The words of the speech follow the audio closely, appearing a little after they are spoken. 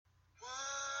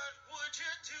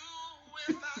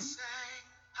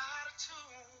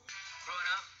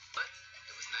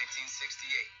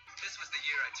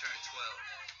year I turned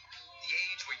 12. The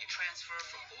age where you transfer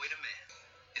from boy to man.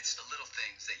 It's the little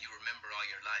things that you remember all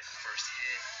your life. First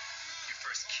hit, your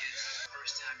first kiss, the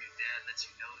first time your dad lets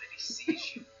you know that he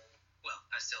sees you. Well,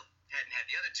 I still hadn't had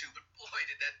the other two, but boy,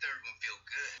 did that third one feel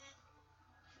good.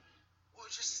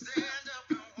 Would you stand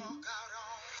up and walk out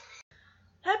on me?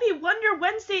 Happy Wonder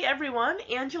Wednesday, everyone.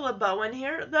 Angela Bowen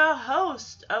here, the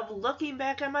host of Looking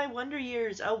Back on My Wonder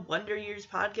Years, a Wonder Years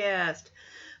podcast.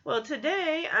 Well,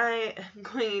 today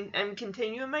I'm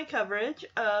continuing my coverage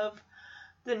of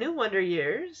the new Wonder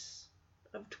Years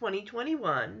of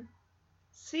 2021,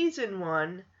 Season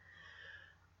 1,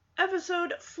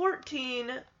 Episode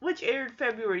 14, which aired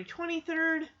February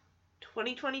 23rd,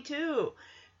 2022.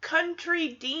 Country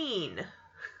Dean.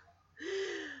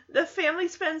 The family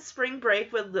spends spring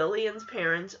break with Lillian's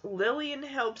parents. Lillian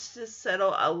helps to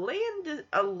settle a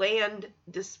land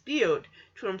dispute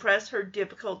to impress her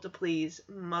difficult-to-please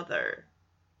mother.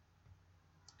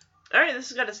 Alright, this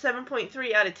has got a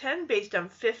 7.3 out of 10 based on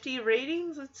 50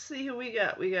 ratings. Let's see who we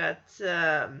got. We got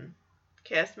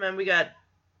cast member. We got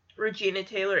Regina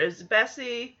Taylor as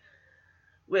Bessie.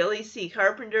 Willie C.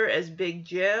 Carpenter as Big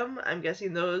Jim. I'm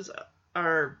guessing those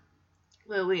are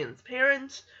Lillian's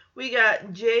parents. We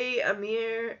got Jay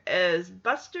Amir as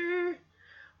Buster.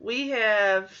 We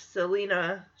have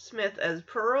Selena Smith as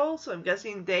Pearl, so I'm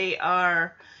guessing they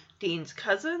are Dean's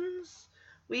cousins.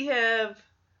 We have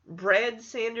Brad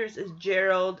Sanders as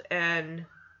Gerald and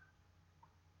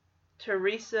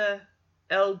Teresa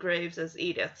L. Graves as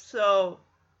Edith. So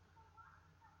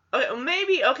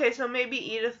maybe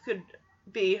Edith could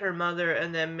be her mother,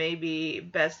 and then maybe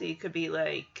Bessie could be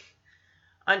like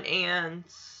an aunt,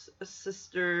 a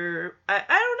sister. I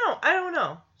don't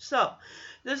know. So,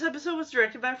 this episode was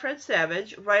directed by Fred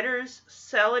Savage. Writers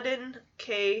Saladin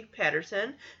K.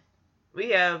 Patterson. We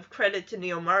have credit to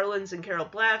Neil Marlins and Carol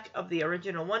Black of the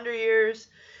original Wonder Years.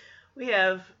 We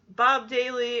have Bob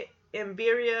Daly,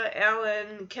 Amberia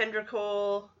Allen, Kendra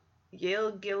Cole,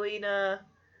 Yale Gilina,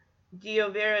 Dio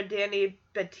Vera, Danny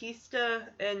Batista,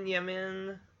 and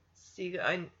Yamin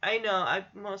Siga. I know, I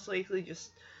most likely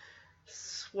just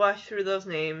swash through those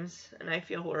names, and I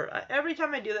feel horrible. Every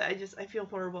time I do that, I feel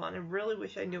horrible, and I really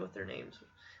wish I knew what their names,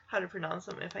 how to pronounce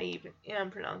them, if I even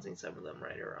am pronouncing some of them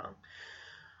right or wrong.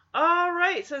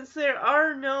 Alright, since there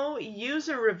are no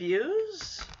user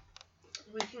reviews,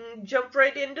 we can jump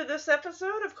right into this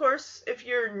episode. Of course, if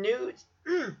you're new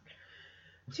to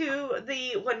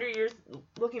the Wonder Years,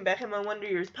 Looking Back on My Wonder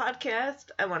Years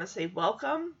podcast, I want to say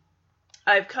welcome.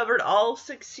 I've covered all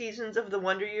 6 seasons of the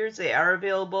Wonder Years. They are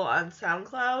available on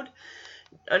SoundCloud.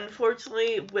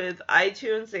 Unfortunately, with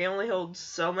iTunes, they only hold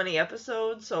so many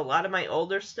episodes, so a lot of my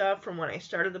older stuff from when I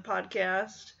started the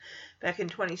podcast back in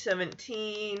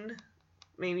 2017,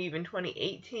 maybe even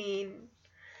 2018,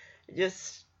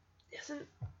 just isn't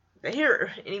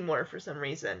there anymore for some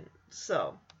reason.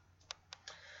 So,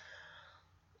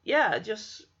 yeah,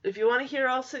 just if you want to hear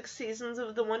all 6 seasons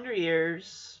of the Wonder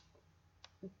Years,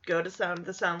 go to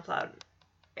the SoundCloud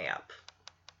app,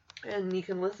 and you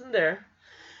can listen there.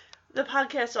 The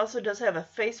podcast also does have a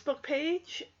Facebook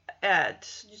page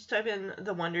just type in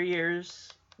the Wonder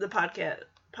Years, the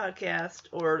podcast,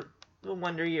 or the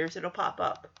Wonder Years, it'll pop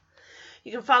up.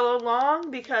 You can follow along,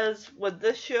 because with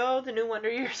this show, the new Wonder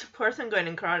Years, of course, I'm going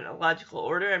in chronological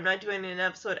order. I'm not doing an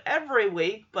episode every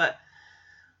week, but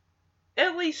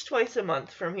at least twice a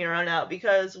month from here on out,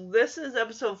 because this is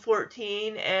episode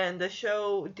 14, and the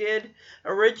show did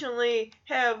originally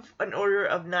have an order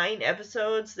of 9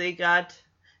 episodes. They got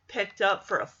picked up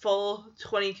for a full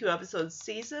 22 episode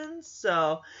season,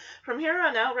 so from here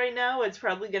on out right now, it's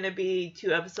probably going to be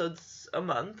 2 episodes a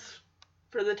month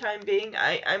for the time being.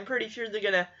 I'm pretty sure they're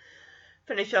going to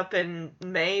finish up in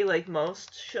May like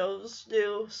most shows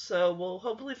do, so we'll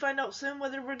hopefully find out soon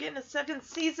whether we're getting a second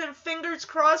season. Fingers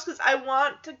crossed, because I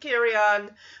want to carry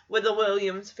on with the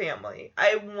Williams family.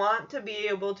 I want to be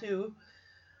able to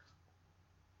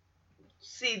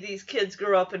see these kids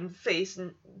grow up and face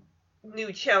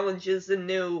new challenges and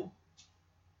new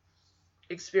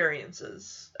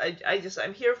experiences.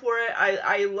 I'm here for it.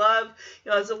 I love,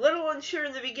 I was a little unsure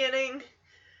in the beginning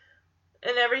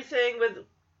and everything with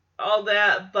all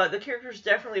that, but the characters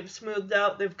definitely have smoothed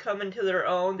out. They've come into their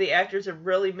own. The actors have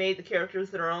really made the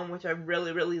characters their own, which I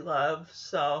really, really love.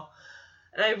 So,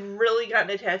 and I've really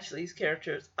gotten attached to these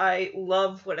characters. I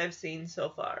love what I've seen so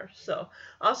far. So,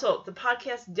 also, the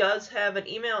podcast does have an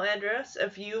email address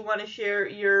if you want to share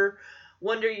your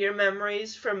Wonder Year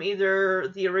memories from either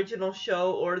the original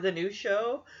show or the new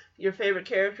show. Your favorite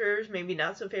characters, maybe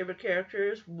not so favorite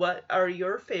characters. What are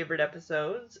your favorite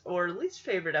episodes or least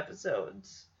favorite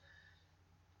episodes?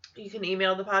 You can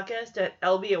email the podcast at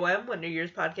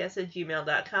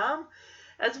lbom@gmail.com.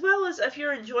 As well as if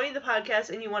you're enjoying the podcast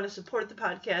and you want to support the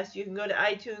podcast, you can go to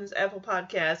iTunes, Apple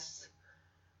Podcasts,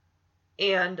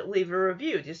 and leave a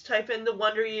review. Just type in the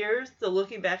Wonder Years. The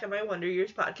Looking Back at My Wonder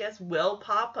Years podcast will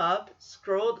pop up.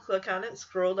 Click on it,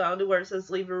 scroll down to where it says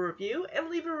leave a review, and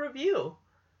leave a review.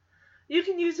 You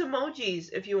can use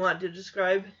emojis if you want to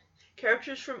describe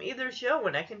characters from either show,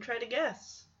 and I can try to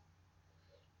guess.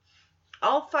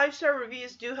 All 5-star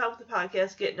reviews do help the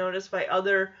podcast get noticed by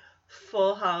other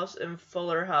Full House and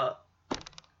Fuller House.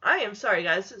 I am sorry,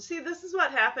 guys. See, this is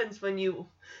what happens when you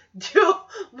do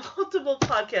multiple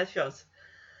podcast shows.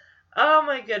 Oh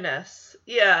my goodness.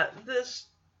 Yeah,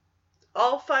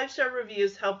 all 5-star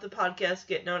reviews help the podcast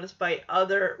get noticed by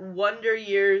other Wonder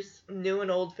Years new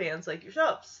and old fans like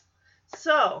yourselves.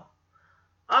 So,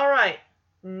 alright,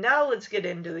 now let's get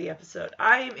into the episode.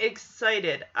 I am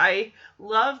excited. I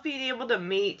love being able to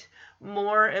meet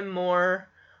more and more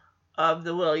of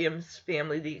the Williams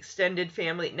family, the extended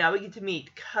family. Now we get to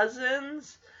meet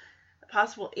cousins,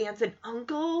 possible aunts and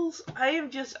uncles. I'm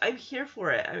here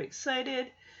for it. I'm excited.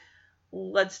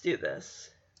 Let's do this.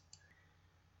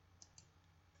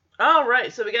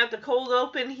 Alright, so we got the cold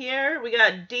open here. We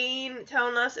got Dean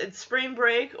telling us it's spring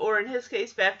break, or in his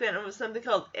case back then it was something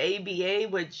called ABA,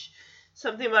 which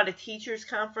something about a teacher's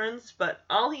conference, but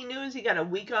all he knew is he got a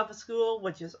week off of school,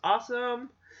 which is awesome.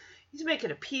 He's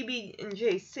making a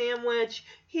PB&J sandwich.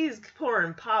 He's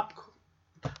pouring popcorn.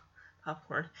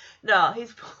 No,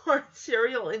 he's pouring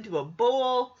cereal into a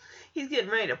bowl. He's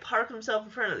getting ready to park himself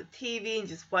in front of the TV and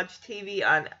just watch TV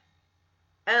on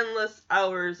endless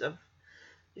hours of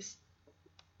just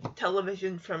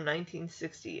television from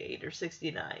 1968 or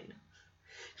 69.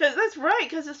 Because that's right,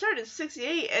 because it started in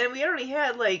 68 and we already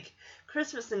had like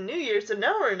Christmas and New Year, so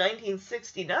now we're in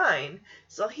 1969.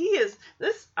 So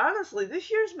this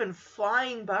year's been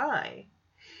flying by.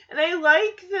 And I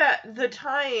like that the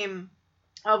time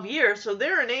of year, so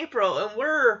they're in April and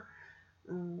we're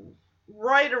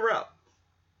right around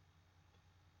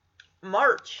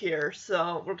March here,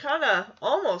 so we're kind of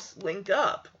almost linked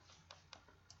up.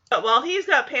 But while he's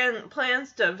got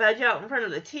plans to veg out in front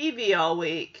of the TV all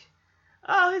week,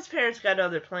 his parents got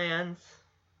other plans.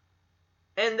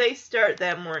 And they start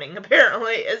that morning,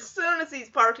 apparently, as soon as he's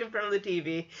parked in front of the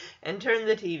TV and turned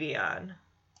the TV on.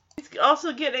 He's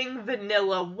also getting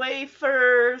vanilla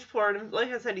wafers,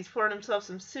 like I said, he's pouring himself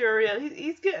some cereal.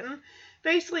 He's getting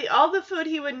basically all the food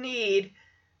he would need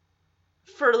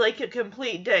for like a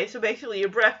complete day. So basically your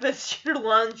breakfast, your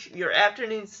lunch, your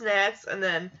afternoon snacks, and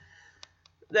then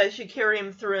that should carry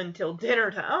him through until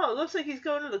dinner time. Oh, it looks like he's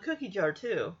going to the cookie jar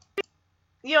too.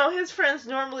 You know, his friends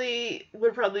normally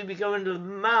would probably be going to the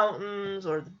mountains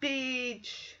or the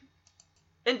beach.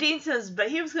 And Dean says, but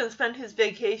he was going to spend his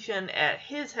vacation at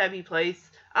his happy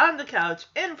place on the couch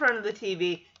in front of the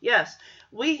TV. Yes,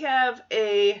 we have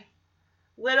a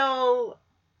little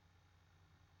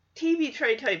TV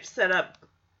tray type setup,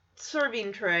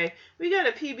 serving tray. We got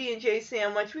a PB&J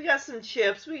sandwich. We got some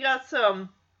chips. We got some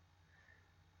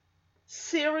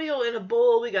cereal in a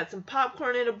bowl. We got some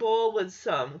popcorn in a bowl with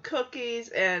some cookies,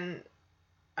 and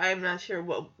I'm not sure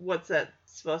what's that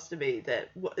supposed to be.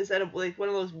 Is that like one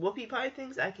of those whoopie pie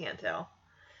things? I can't tell.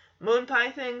 Moon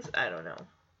pie things? I don't know.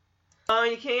 Oh,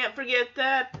 and you can't forget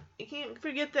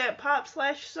that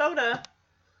pop/soda.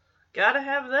 Gotta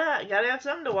have that. Gotta have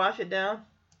something to wash it down.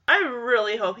 I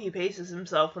really hope he paces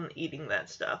himself when eating that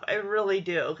stuff. I really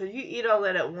do. Because you eat all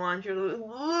that at once, you're like,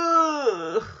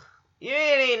 ugh. You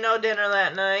ain't eating no dinner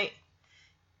that night.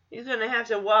 He's going to have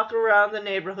to walk around the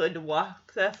neighborhood to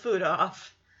walk that food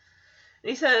off. And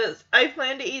he says, I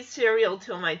plan to eat cereal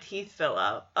till my teeth fell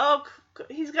out. Oh,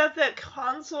 he's got that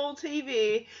console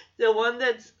TV, the one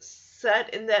that's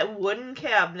set in that wooden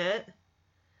cabinet.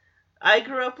 I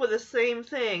grew up with the same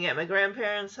thing at my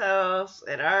grandparents' house,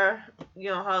 at our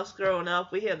house growing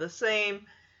up. We had the same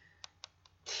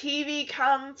TV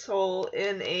console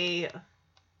in a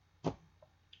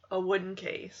wooden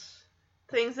case.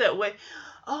 Things that weigh.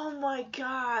 Oh my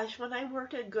gosh, when I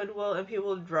worked at Goodwill and people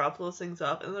would drop those things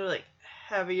off and they're like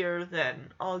heavier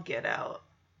than all get out.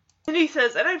 And he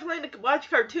says, and I plan to watch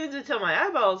cartoons until my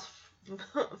eyeballs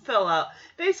fell out.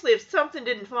 Basically, if something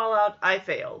didn't fall out, I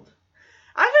failed.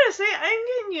 I gotta say, I'm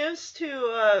getting used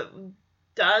to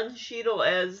Don Cheadle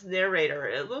as narrator.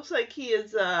 It looks like he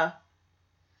is,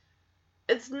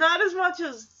 it's not as much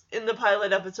as in the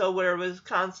pilot episode where it was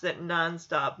constant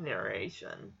non-stop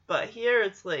narration. But here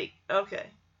it's like, okay.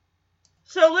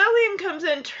 So Lillian comes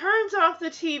in, turns off the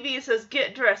TV, and says,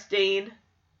 get dressed, Dean.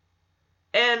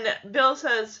 And Bill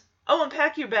says, oh, and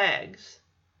pack your bags.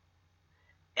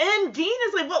 And Dean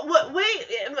is like, what, wait,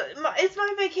 it's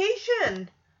my vacation.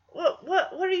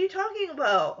 What are you talking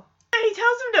about? And he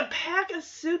tells him to pack a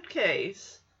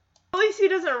suitcase. At least he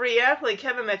doesn't react like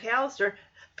Kevin McAllister.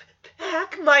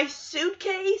 Pack my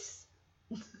suitcase?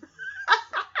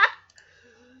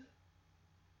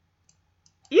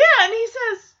 Yeah, and he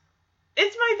says,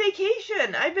 it's my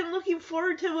vacation. I've been looking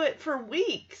forward to it for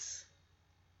weeks.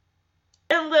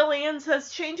 And Lillian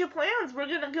says, change of plans. We're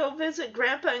going to go visit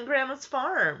Grandpa and Grandma's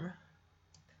farm.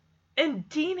 And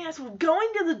Dean asks, going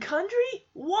to the country?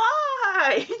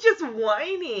 Why? He's just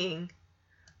whining.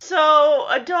 So,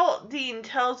 adult Dean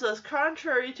tells us,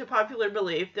 contrary to popular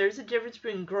belief, there's a difference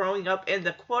between growing up in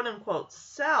the quote-unquote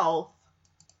South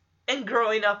and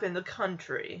growing up in the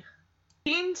country.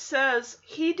 Dean says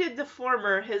he did the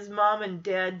former, his mom and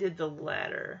dad did the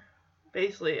latter.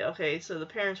 Basically, okay, so the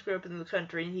parents grew up in the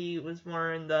country and he was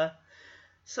more in the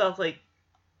South, like,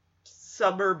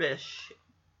 suburbish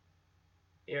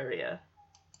area.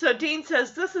 So Dean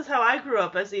says, this is how I grew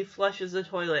up, as he flushes the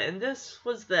toilet, and this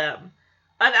was them.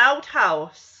 An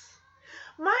outhouse.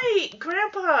 My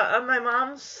grandpa and my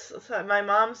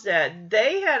mom's dad,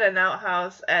 they had an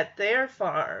outhouse at their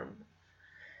farm.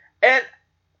 And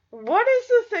what is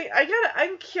the thing?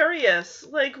 I'm curious.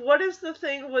 Like, what is the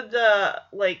thing with the,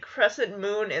 like, crescent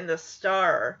moon and the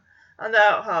star on the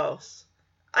outhouse?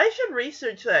 I should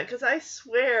research that, because I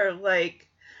swear, like,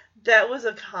 that was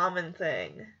a common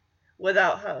thing with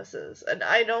outhouses. And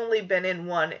I'd only been in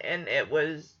one, and it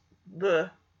was, bleh.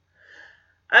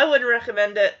 I wouldn't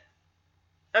recommend it.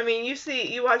 I mean,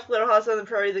 you watch Little House on the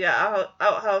Prairie, they got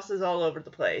outhouses all over the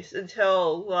place,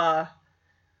 until,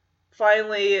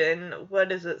 finally, in,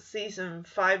 season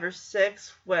 5 or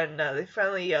 6, when they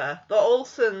finally, the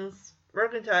Olsons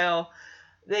Mercantile,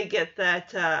 they get that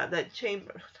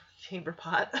chamber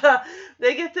pot.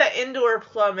 They get that indoor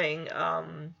plumbing,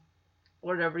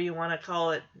 whatever you want to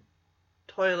call it,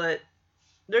 toilet.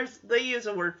 They use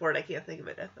a word for it. I can't think of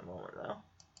it at the moment, though.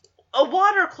 A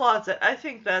water closet. I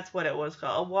think that's what it was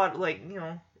called. A water,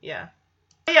 yeah.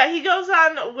 Yeah, he goes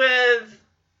on with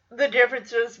the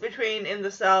differences between in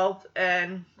the South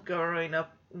and growing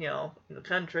up, in the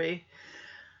country.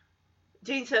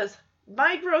 Dean says,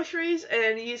 buy groceries,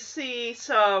 and you see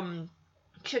some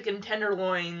chicken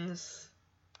tenderloins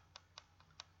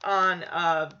on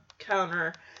a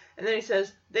counter. And then he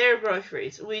says, they're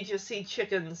groceries. We just see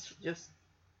chickens just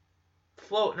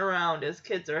floating around as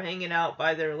kids are hanging out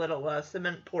by their little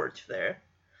cement porch there.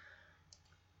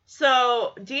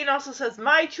 So, Dean also says,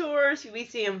 my chores, we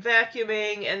see him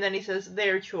vacuuming, and then he says,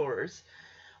 their chores.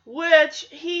 Which,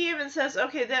 he even says,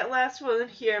 okay, that last one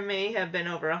here may have been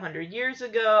over 100 years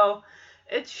ago.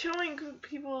 It's showing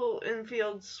people in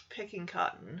fields picking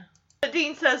cotton. But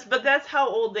Dean says, but that's how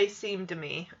old they seem to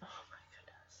me. Oh my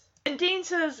goodness. And Dean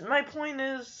says, my point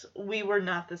is, we were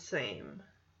not the same.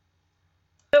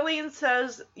 Lillian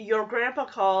says, your grandpa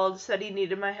called, said he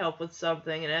needed my help with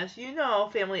something, and as you know,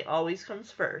 family always comes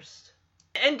first.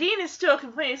 And Dean is still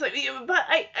complaining. He's like, but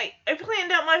I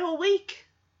planned out my whole week.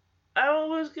 I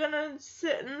was gonna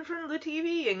sit in front of the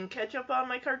TV and catch up on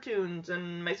my cartoons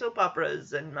and my soap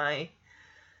operas and my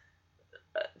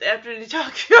afternoon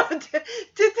talk show. Did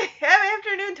they have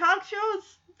afternoon talk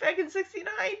shows back in '69?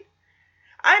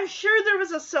 I'm sure there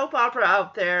was a soap opera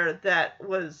out there that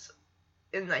was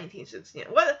in 1969.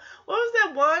 What was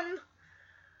that one?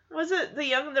 Was it The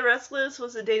Young and the Restless?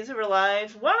 Was it Days of Our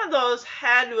Lives? One of those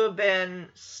had to have been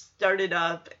started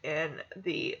up in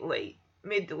the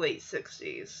mid to late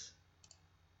 60s.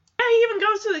 Yeah, he even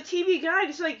goes to the TV guide.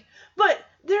 He's like, but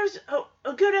there's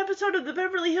a good episode of the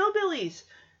Beverly Hillbillies.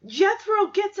 Jethro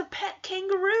gets a pet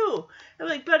kangaroo. I'm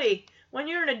like, buddy, when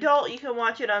you're an adult, you can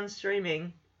watch it on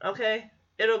streaming. Okay?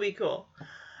 It'll be cool.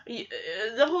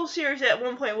 The whole series at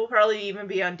one point will probably even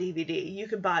be on DVD. You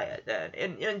can buy it then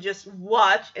and just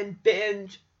watch and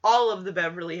binge all of the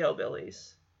Beverly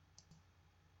Hillbillies.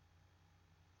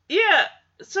 Yeah,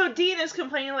 so Dean is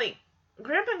complaining like,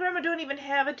 Grandpa and Grandma don't even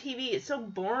have a TV. It's so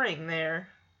boring there.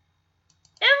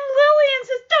 And Lillian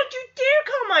says, don't you dare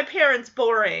call my parents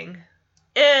boring.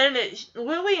 And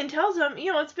Lillian tells him,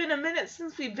 it's been a minute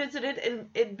since we visited and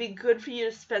it'd be good for you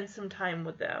to spend some time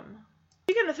with them.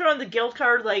 You're going to throw in the guilt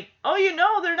card like,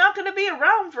 they're not going to be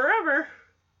around forever.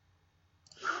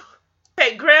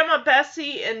 Okay, Grandma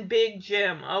Bessie and Big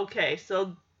Jim. Okay,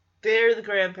 so they're the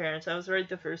grandparents. I was right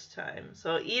the first time.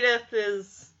 So Edith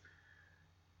is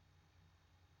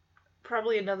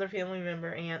probably another family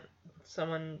member, aunt,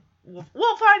 someone.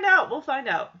 We'll find out. We'll find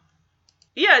out.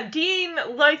 Yeah, Dean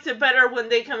likes it better when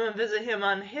they come and visit him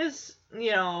on his,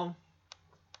 in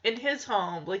his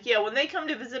home. Like, yeah, when they come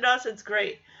to visit us, it's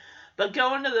great. but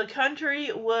going to the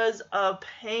country was a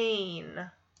pain.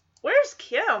 Where's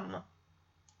Kim?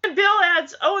 And Bill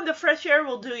adds, oh, and the fresh air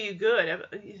will do you good.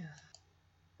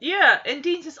 Yeah, and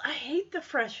Dean says, I hate the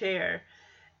fresh air.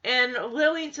 And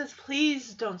Lillian says,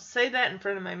 please don't say that in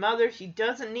front of my mother. She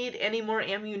doesn't need any more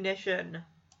ammunition.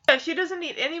 Yeah, she doesn't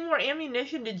need any more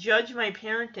ammunition to judge my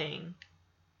parenting.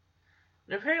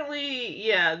 And apparently,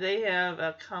 yeah, they have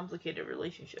a complicated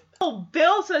relationship. Oh,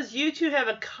 Bill says you two have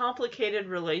a complicated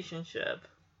relationship.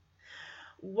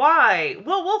 Why?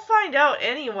 Well, we'll find out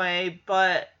anyway,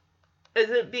 but is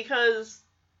it because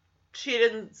she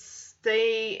didn't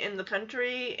stay in the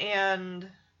country and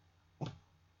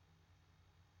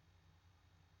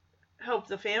help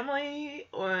the family,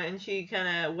 and she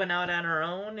kind of went out on her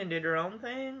own and did her own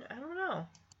thing? I don't know.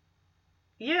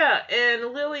 Yeah,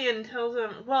 and Lillian tells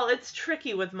him, well, it's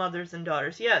tricky with mothers and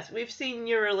daughters. Yes, we've seen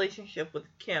your relationship with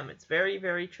Kim. It's very,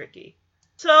 very tricky.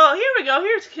 So here we go.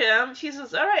 Here's Kim. She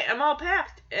says, all right, I'm all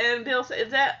packed. And Bill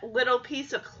says, that little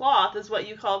piece of cloth is what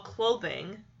you call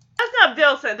clothing. That's not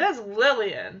Bill saying, that's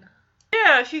Lillian.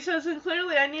 Yeah, she says, and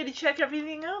clearly I need to check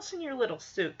everything else in your little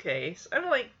suitcase.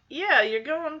 I'm like, yeah, you're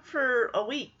going for a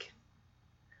week.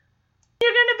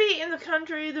 You're going to be in the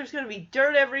country. There's going to be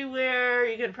dirt everywhere.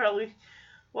 You're going to probably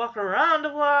walk around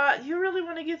a lot. You really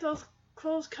want to get those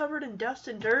clothes covered in dust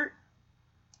and dirt?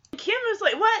 And Kim is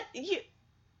like, what?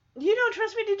 You don't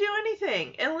trust me to do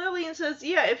anything. And Lillian says,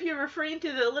 yeah, if you're referring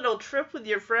to the little trip with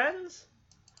your friends,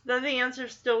 then the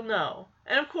answer's still no.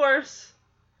 And of course,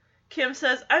 Kim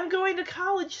says, I'm going to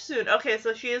college soon. Okay,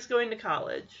 so she is going to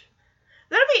college.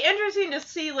 That'd be interesting to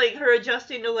see, like, her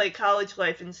adjusting to, like, college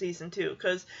life in season 2.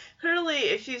 Because clearly,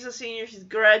 if she's a senior, she's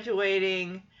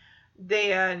graduating,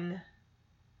 then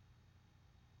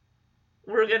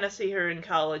we're going to see her in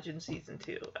college in season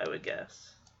 2, I would guess.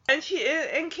 And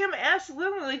Kim asks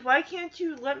Lillian, like, why can't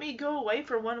you let me go away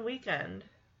for one weekend?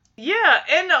 Yeah,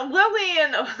 and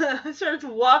Lillian starts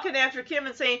walking after Kim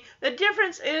and saying, the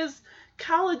difference is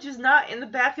college is not in the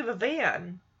back of a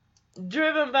van,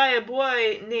 driven by a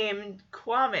boy named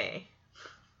Kwame.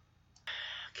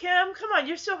 Kim, come on,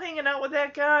 you're still hanging out with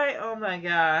that guy? Oh my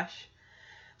gosh.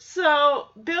 So,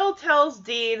 Bill tells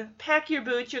Dean, pack your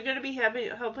boots, you're going to be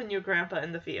helping your grandpa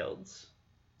in the fields.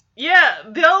 Yeah,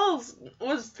 Bill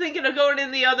was thinking of going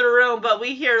in the other room, but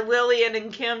we hear Lillian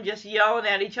and Kim just yelling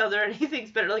at each other, and he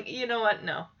thinks better, like, you know what,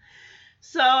 no.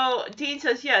 So, Dean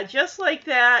says, yeah, just like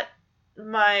that,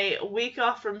 my week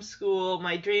off from school,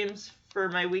 my dreams for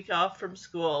my week off from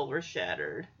school were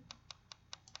shattered.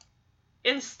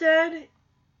 Instead,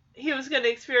 he was going to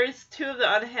experience 2 of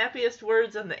the unhappiest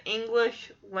words in the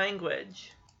English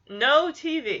language. No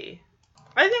TV.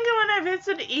 I think when I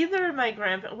visited either of my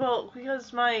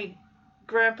because my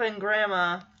grandpa and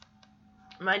grandma,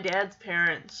 my dad's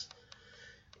parents,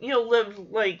 lived,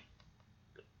 like,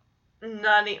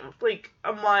 not even, like,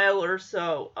 a mile or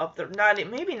so up there.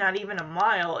 Maybe not even a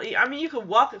mile. I mean, you could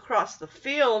walk across the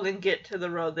field and get to the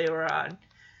road they were on.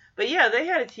 But yeah, they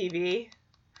had a TV.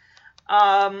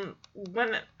 On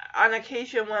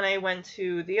occasion when I went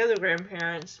to the other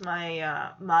grandparents,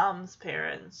 my mom's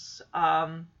parents,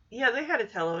 yeah, they had a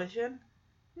television.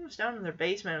 It was down in their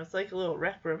basement. It was like a little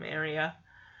rec room area.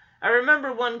 I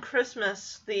remember one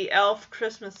Christmas, the Elf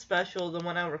Christmas special, the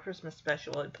 1 hour Christmas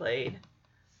special had played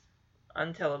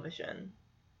on television.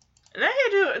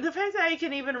 And the fact that I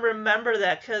can even remember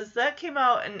that, because that came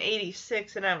out in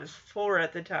 86 and I was 4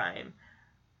 at the time.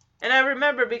 And I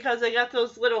remember because I got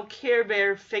those little Care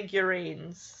Bear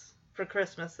figurines for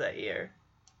Christmas that year.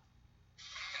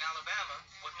 In Alabama,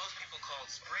 what most people called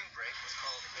spring break was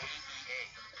called AEA.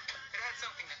 It had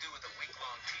something to do with a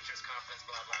week-long teachers conference,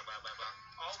 blah, blah, blah, blah, blah.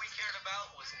 All we cared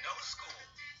about was no school.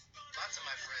 Lots of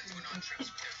my friends went on trips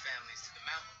with their families to the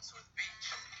mountains or the beach,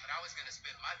 but I was going to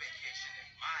spend my vacation in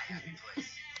my happy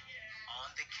place, on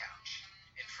the couch,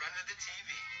 in front of the TV.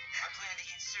 I planned to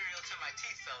eat cereal till my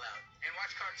teeth fell out, and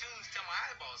watch cartoons till my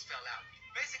eyeballs fell out.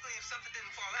 Basically, if something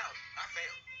didn't fall out, I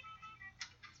failed.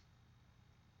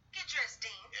 Get dressed,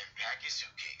 Dean. And pack your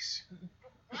suitcase.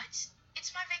 What?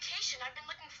 It's my vacation. I've been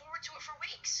looking forward to it for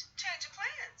weeks. Change of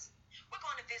plans. We're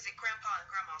going to visit Grandpa and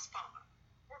Grandma's farm.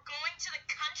 We're going to the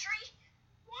country?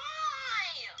 Why?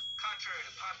 Contrary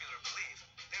to popular belief,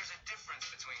 there's a difference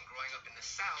between growing up in the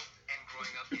South and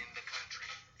growing up in the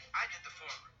country. I did the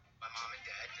former. My mom and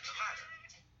dad did the latter.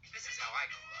 This is how I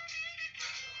grew up.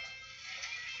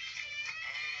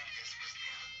 And this was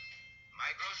them.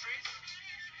 My groceries,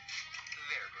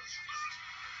 their groceries.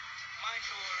 My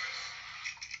chores,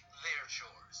 their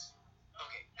chores.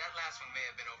 Okay, that last one may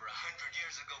have been over 100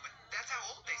 years ago, but that's how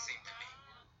old they seem to me.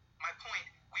 My point,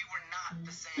 we were not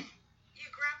the same. Your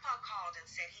grandpa called and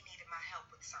said he needed my help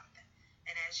with something.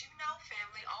 And as you know,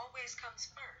 family always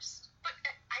comes first. But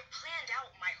I planned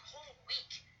out my whole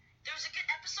week. There's a good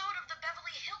episode of the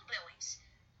Beverly Hillbillies.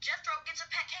 Jethro gets a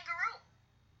pet kangaroo.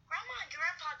 Grandma and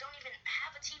Grandpa don't even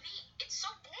have a TV. It's so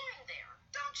boring there.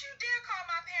 Don't you dare call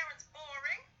my parents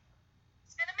boring.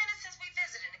 It's been a minute since we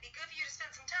visited. It'd be good for you to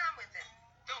spend some time with them.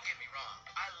 Don't get me wrong.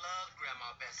 I loved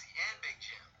Grandma Bessie and Big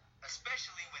Jim,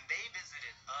 especially when they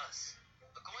visited us.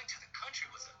 But going to the country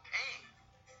was a pain.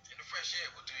 And the fresh air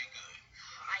will do you good.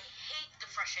 I hate the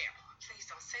fresh air. Please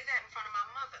don't say that in front of my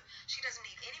mother. She doesn't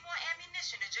need any more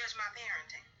ammunition to judge my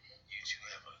parenting. You two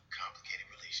have a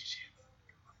complicated relationship.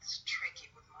 It's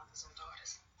tricky with mothers and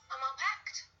daughters. I'm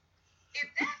unpacked. If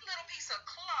that little piece of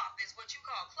cloth is what you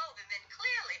call clothing, then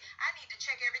clearly I need to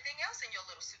check everything else in your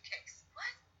little suitcase.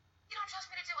 What? You don't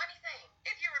trust me to do anything?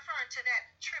 If you're referring to that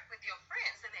trip with your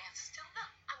friends, then the answer's still no.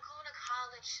 I'm going to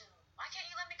college soon. Why can't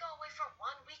you let me go away for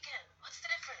one weekend? What's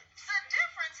the difference? The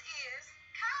difference is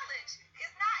college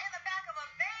is not in the back of a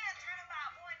van driven by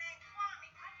a boy named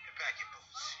Kwame. And pack your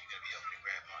boots. You're going to be helping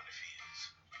Grandpa in the fields.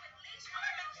 At least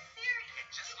I'm serious. And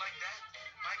just like that,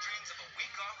 my dreams of a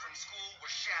week off from school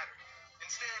were shattered.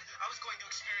 Instead, I was going to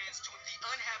experience two of the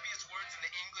unhappiest words in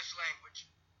the English language.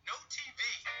 No TV.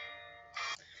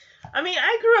 I mean,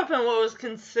 I grew up in what was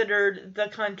considered the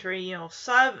country, you know,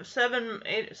 7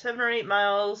 or 8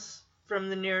 miles from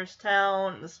the nearest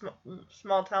town, the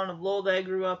small town of Lowell that I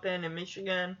grew up in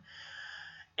Michigan.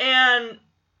 And,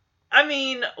 I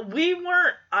mean, we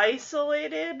weren't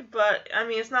isolated, but, I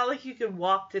mean, it's not like you could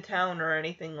walk to town or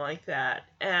anything like that.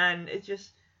 And it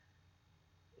just,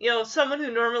 you know, someone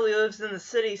who normally lives in the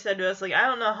city said to us, like, I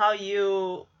don't know how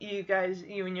you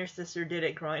and your sister did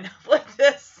it growing up like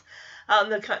this. Out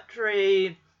in the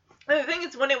country. And the thing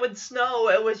is, when it would snow,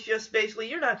 it was just basically,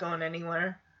 you're not going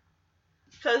anywhere.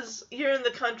 Because you're in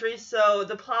the country, so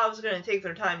the plow's going to take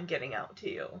their time getting out to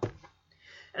you.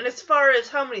 And as far as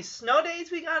how many snow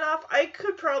days we got off, I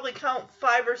could probably count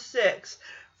 5 or 6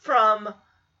 from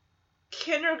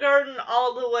kindergarten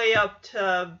all the way up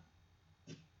to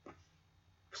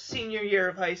senior year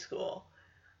of high school.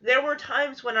 There were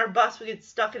times when our bus would get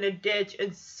stuck in a ditch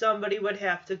and somebody would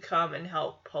have to come and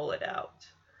help pull it out.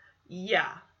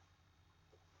 Yeah.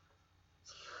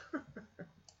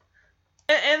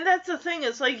 and that's the thing,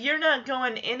 it's like you're not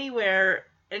going anywhere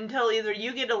until either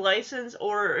you get a license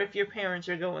or if your parents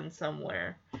are going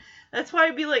somewhere. That's why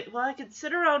I'd be like, well, I could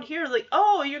sit around here like,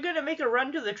 oh, you're going to make a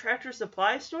run to the Tractor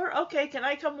Supply store? Okay, can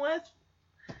I come with?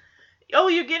 Oh,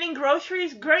 you're getting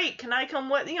groceries? Great. Can I come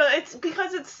with? You know, it's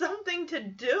because it's something to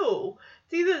do.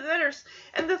 It's either that or...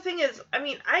 And the thing is, I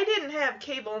mean, I didn't have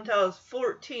cable until I was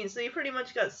 14, so you pretty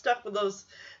much got stuck with those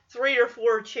 3 or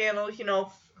 4 channels,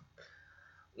 ABC,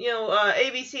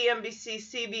 NBC,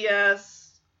 CBS,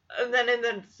 and then in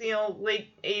the,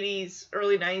 late 80s,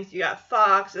 early 90s, you got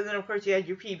Fox, and then, of course, you had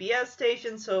your PBS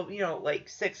station, so, like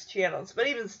 6 channels. But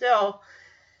even still...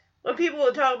 When people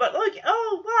would talk about, like,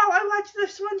 oh, wow, I watched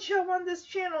this one show on this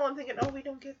channel, I'm thinking, oh, we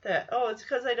don't get that. Oh, it's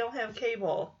because I don't have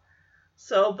cable.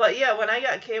 So, but yeah, when I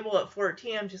got cable at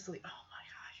 14, I'm just like, oh my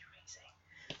gosh,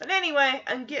 amazing. But anyway,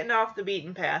 I'm getting off the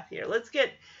beaten path here. Let's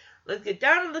get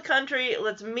down to the country.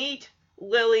 Let's meet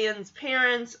Lillian's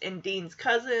parents and Dean's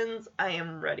cousins. I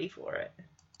am ready for it.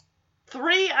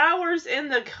 3 hours in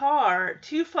the car,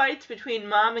 2 fights between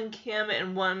Mom and Kim,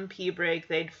 and 1 pee break.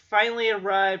 They'd finally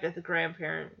arrived at the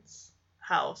grandparents'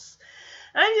 house.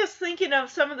 And I'm just thinking of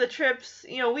some of the trips,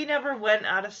 we never went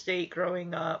out of state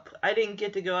growing up. I didn't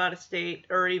get to go out of state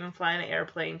or even fly on an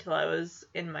airplane until I was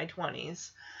in my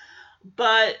 20s.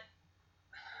 But,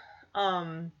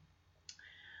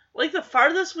 like the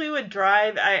farthest we would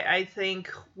drive, I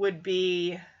think would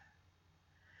be...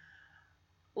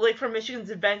 like from Michigan's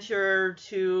Adventure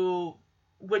to,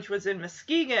 which was in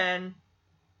Muskegon,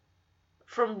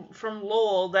 from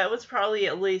Lowell, that was probably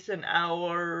at least an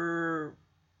hour,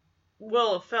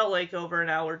 well, it felt like over an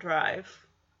hour drive.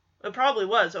 It probably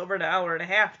was over an hour and a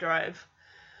half drive.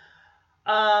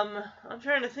 I'm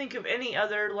trying to think of any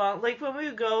other long, like when we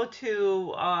would go to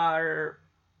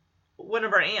one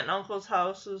of our aunt and uncle's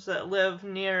houses that live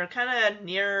kind of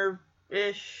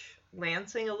near-ish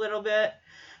Lansing a little bit.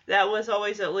 That was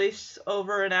always at least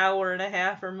over an hour and a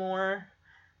half or more.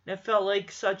 And it felt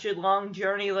like such a long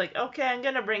journey. Like, okay, I'm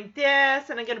going to bring this,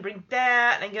 and I'm going to bring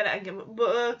that, and I get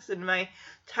books, and my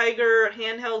Tiger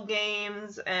handheld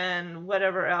games, and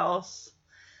whatever else.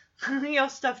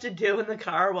 Stuff to do in the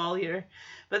car while you're...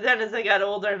 But then as I got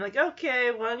older, I'm like, okay,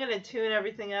 well, I'm going to tune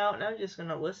everything out, and I'm just going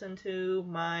to listen to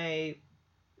my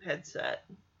headset.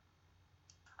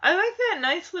 I like that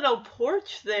nice little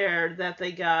porch there that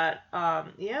they got.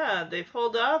 They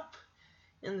pulled up.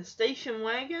 in the station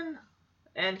wagon.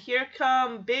 And here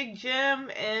come Big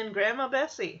Jim and Grandma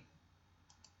Bessie.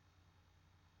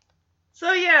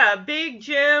 So yeah, Big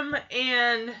Jim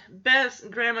and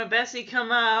Grandma Bessie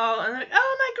come out and they're like,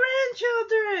 oh, my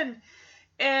grandchildren!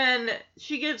 And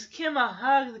she gives Kim a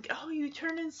hug, like, oh, you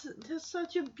turned into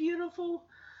such a beautiful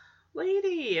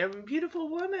lady, a beautiful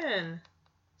woman,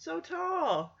 so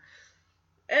tall.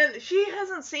 And she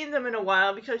hasn't seen them in a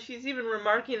while because she's even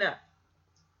remarking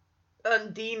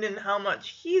on Dean and how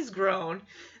much he's grown.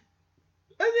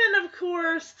 And then, of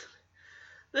course,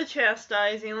 the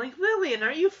chastising, like, Lillian,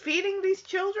 are you feeding these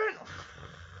children?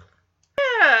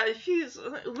 Yeah,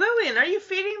 Lillian, are you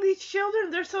feeding these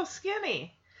children? They're so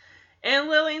skinny. And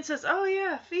Lillian says, oh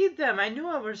yeah, feed them. I knew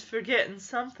I was forgetting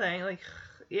something. Like,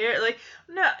 yeah, like,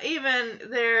 not even,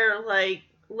 they're like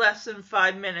less than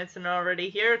 5 minutes and already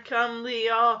here come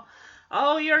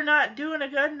oh, you're not doing a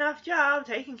good enough job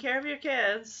taking care of your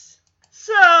kids.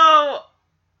 So,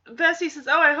 Bessie says,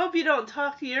 oh, I hope you don't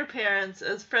talk to your parents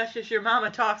as fresh as your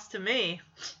mama talks to me.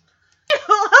 I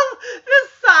love the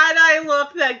side-eye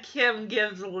look that Kim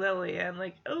gives Lillian.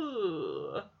 Like,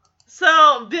 ooh.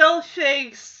 So, Bill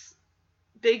shakes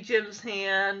Big Jim's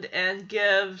hand and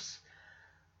gives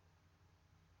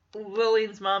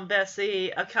Lillian's mom,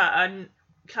 Bessie, a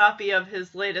copy of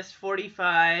his latest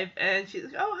 45. And she's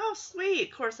like, oh, how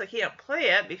sweet. Of course, I can't play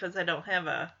it because I don't have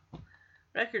a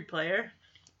record player.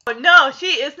 But no,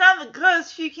 it's not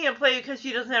because she can't play it because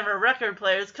she doesn't have a record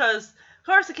player. It's because, of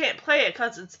course, I can't play it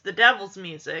because it's the devil's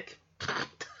music.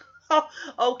 Oh,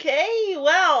 okay,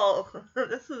 well,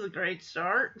 this is a great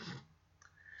start.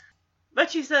 But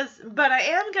she says, but I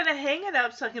am going to hang it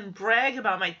up so I can brag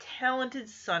about my talented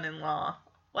son-in-law.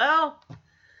 Well,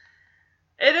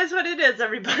 it is what it is,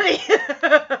 everybody.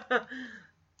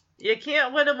 You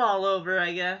can't win them all over,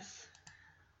 I guess.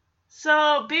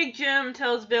 So, Big Jim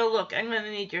tells Bill, look, I'm going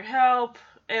to need your help.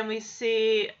 And we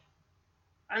see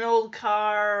an old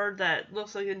car that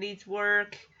looks like it needs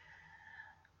work.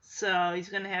 So, he's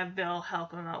going to have Bill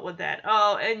help him out with that.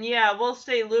 Oh, and yeah, we'll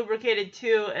stay lubricated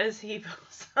too as he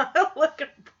pulls out a liquor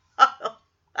bottle.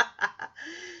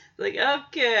 Like,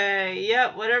 okay,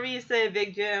 yep, whatever you say,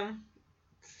 Big Jim.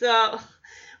 So,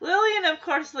 Lillian, of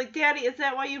course, like, Daddy, is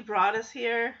that why you brought us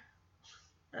here?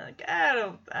 Like, I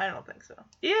don't think so.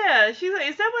 Yeah, she's like,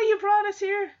 is that why you brought us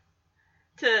here?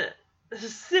 To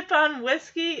sip on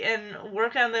whiskey and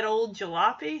work on that old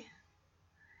jalopy?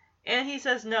 And he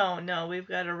says, no, we've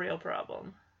got a real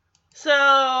problem.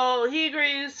 So he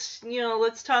agrees,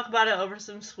 let's talk about it over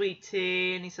some sweet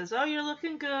tea. And he says, oh, you're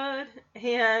looking good.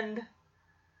 And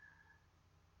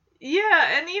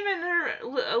yeah, and even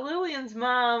Lillian's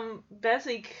mom,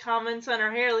 Bessie, comments on her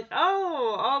hair, like,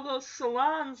 oh, all those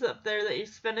salons up there that you're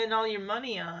spending all your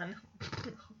money on.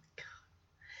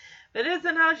 If it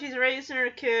isn't how she's raising her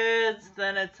kids,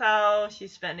 then it's how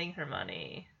she's spending her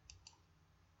money.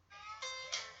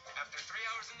 After 3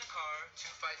 hours in the car, 2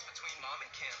 fights between Mom and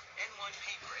Kim, and 1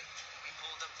 pay break, we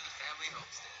pulled up to the family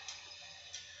homestead.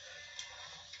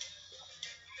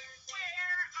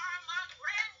 Where are my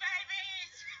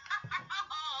grandbabies?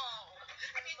 Oh,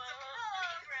 I need some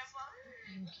hug, Grandma.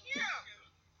 Kim,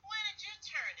 when did you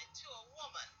turn into a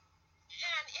woman?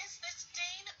 And is this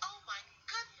Dean? Oh my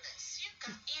goodness, you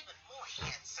got even more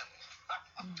handsome.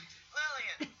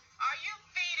 Lillian, are you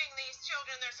feeding these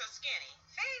children? They're so skinny.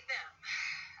 Feed them.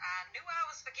 I knew I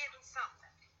was forgetting something.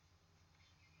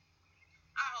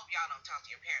 I hope y'all don't talk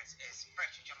to your parents as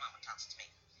fresh as your mama talks to me.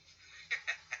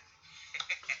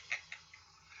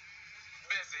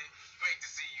 Bessie, great to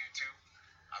see you too.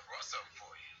 I brought something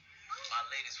for you. My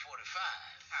latest 45.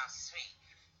 How sweet.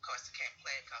 Of course, I can't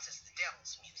play it because it's the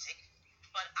devil's music.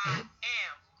 But I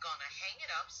am gonna hang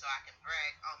it up so I can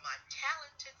brag on my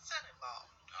talented son-in-law.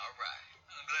 All right.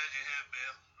 I'm glad you're here,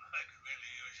 Bill. I could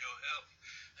really use your help.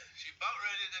 She's about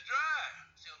ready to dry.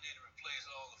 She'll need to replace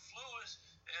all the fluids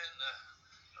and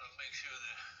make sure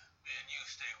that me and you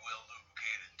stay well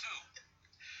lubricated too.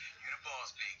 You the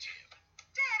boss, Big Jim.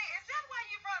 Daddy, is that why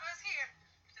you brought us here?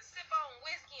 To sip on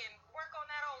whiskey and work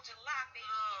on that old jalopy?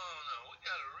 No, we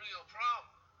got a real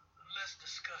problem. Let's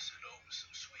discuss it over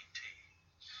some sweet tea.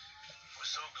 We're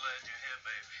so glad you're here,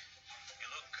 baby. You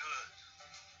look good.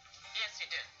 Yes, you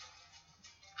do.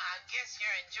 I guess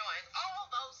you're enjoying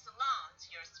all those salons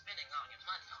you're spending all your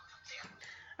money on up there.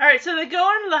 Alright, so they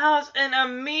go into the house and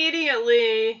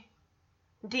immediately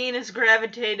Dean is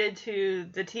gravitated to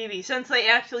the TV. Since they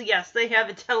have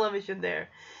a television there.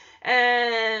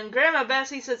 And Grandma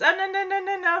Bessie says,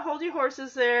 oh, no, hold your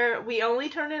horses there. We only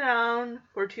turn it on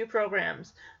for 2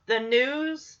 programs. The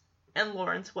news and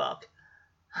Lawrence Welk.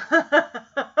 Well,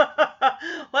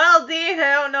 Dean,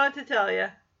 I don't know what to tell you.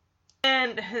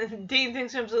 And Dean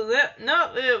thinks to himself,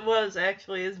 no, it was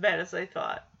actually as bad as I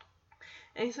thought.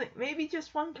 And he's like, maybe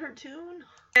just one cartoon?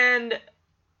 And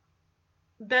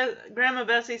Grandma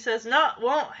Bessie says, no,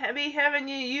 won't be having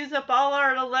you use up all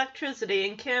our electricity.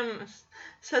 And Kim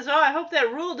says, oh, I hope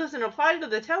that rule doesn't apply to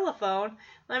the telephone.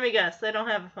 Let me guess, they don't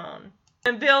have a phone.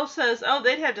 And Bill says, oh,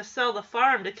 they'd have to sell the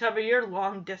farm to cover your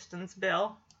long distance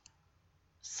bill.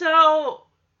 So,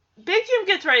 Big Jim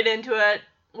gets right into it.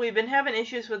 We've been having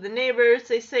issues with the neighbors.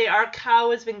 They say our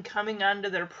cow has been coming onto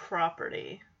their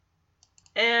property.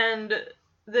 And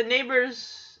the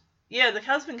neighbors, yeah, the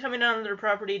cow's been coming onto their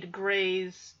property to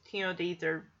graze, to eat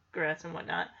their grass and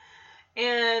whatnot.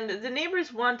 And the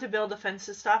neighbors want to build a fence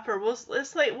to stop her. Well,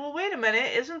 it's like, well, wait a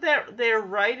minute. Isn't that their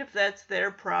right if that's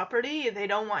their property? They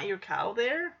don't want your cow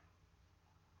there?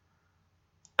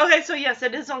 Okay, so yes,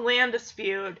 it is a land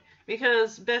dispute.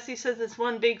 Because Bessie says it's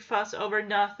one big fuss over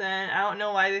nothing. I don't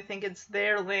know why they think it's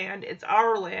their land. It's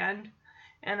our land.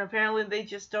 And apparently they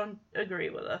just don't agree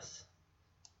with us.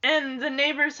 And the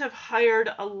neighbors have hired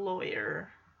a lawyer.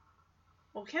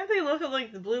 Well, can't they look at,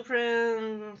 like, the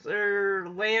blueprints or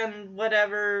land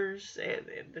whatevers,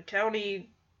 the county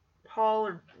hall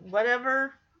or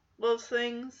whatever, those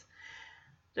things,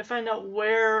 to find out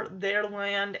where their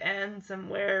land ends and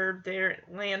where their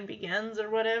land begins or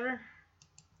whatever?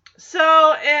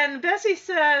 So, and Bessie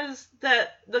says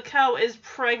that the cow is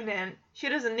pregnant. She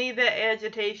doesn't need that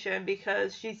agitation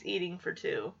because she's eating for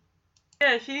two.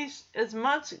 Yeah, she's as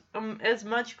much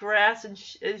grass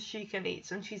as she can eat,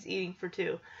 since she's eating for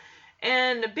two.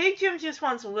 And Big Jim just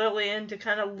wants Lillian to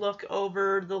kind of look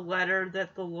over the letter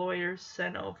that the lawyer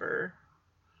sent over.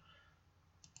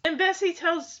 And Bessie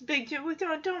tells Big Jim, we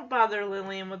don't bother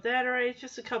Lillian with that, alright? It's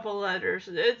just a couple letters.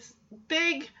 It's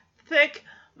big, thick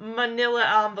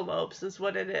manila envelopes is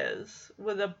what it is,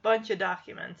 with a bunch of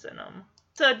documents in them.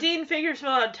 So Dean figures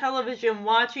out television,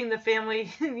 watching the family,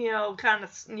 kind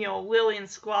of, Lillian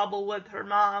squabble with her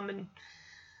mom and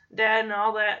dad and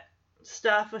all that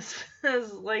stuff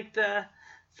is like the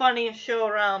funniest show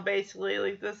around, basically.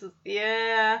 Like, this is,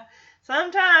 yeah,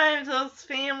 sometimes those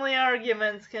family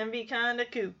arguments can be kind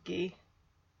of kooky.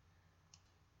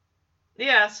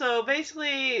 Yeah, so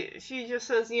basically she just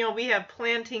says, we have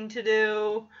planting to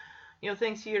do,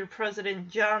 thanks to your President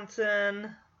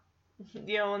Johnson,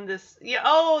 and this,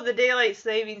 the daylight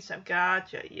savings stuff,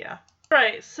 gotcha, yeah.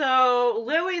 Right, so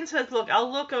Lillian says, look,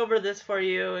 I'll look over this for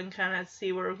you and kind of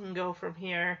see where we can go from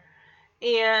here.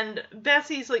 And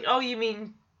Bessie's like, oh, you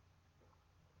mean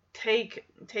take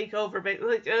over,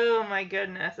 like, oh my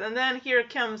goodness. And then here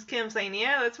comes Kim saying,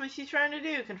 yeah, that's what she's trying to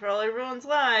do, control everyone's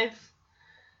lives.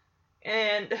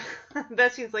 And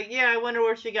Bessie's like, yeah, I wonder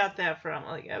where she got that from.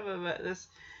 Like, this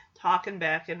talking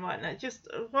back and whatnot. Just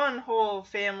one whole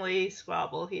family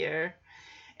squabble here.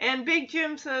 And Big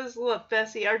Jim says, look,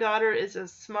 Bessie, our daughter is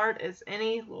as smart as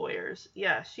any lawyers.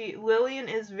 Yeah, Lillian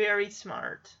is very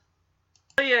smart.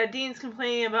 So yeah, Dean's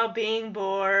complaining about being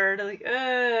bored. Like,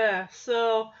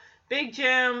 So Big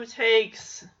Jim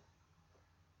takes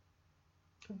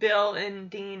Bill and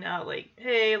Dean out, like,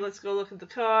 hey, let's go look at the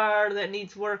car that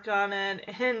needs work on it.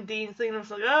 And Dean's thinking to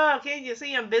himself, oh, can't you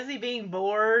see I'm busy being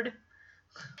bored?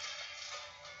 No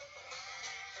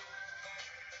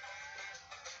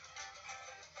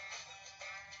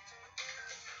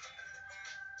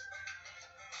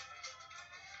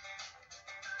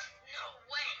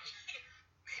way.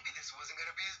 Maybe this wasn't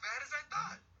going to be as bad as I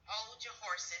thought. Hold your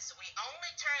horses. We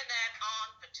only turn that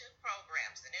on for 2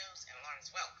 programs, the news and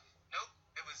Lawrence Welk. Nope,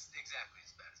 it was exactly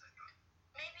as bad as I thought.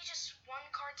 Maybe just one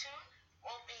cartoon?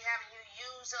 Won't be having you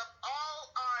use up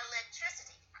all our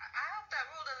electricity. I hope that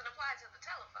rule doesn't apply to the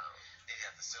telephone. They'd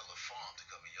have to sell a farm to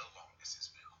cover your long distance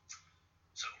bill.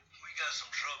 So, we got some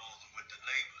trouble with the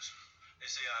neighbors. They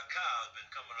say our cow's been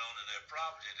coming onto their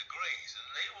property to graze, and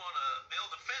they want to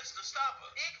build a fence to stop her.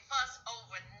 Big fuss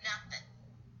over nothing.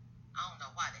 I don't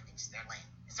know why they think it's their land.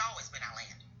 It's always been our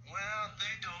land. Well,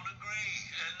 they don't agree,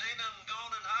 and they done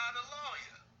gone and hired a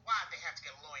lawyer. Why'd they have to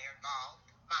get a lawyer involved?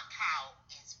 My cow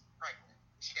is pregnant.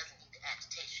 She doesn't need the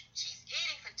agitation. She's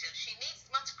eating for 2. She needs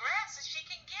as much grass as she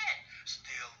can get.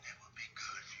 Still, it would be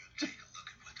good if you take a look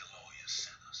at what the lawyer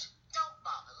sent us. Don't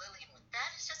bother Lillian with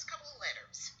that. It's just a couple of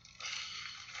letters.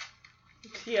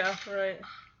 Yeah, right.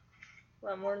 A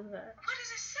lot more than that. What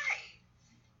does it say?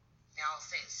 They all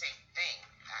say the same thing.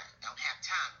 I don't have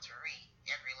time to read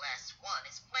every last one.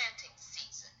 It's planting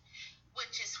season,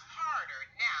 which is harder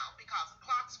now because the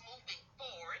clock's moving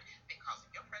forward because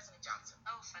of your President Johnson.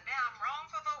 Oh, so now I'm wrong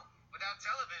for voting. Without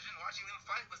television, watching them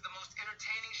fight was the most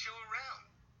entertaining show around.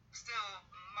 Still,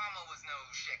 Mama was no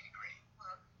Shecky Green.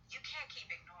 Well, you can't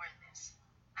keep ignoring this.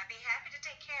 I'd be happy to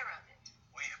take care of it.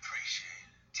 We appreciate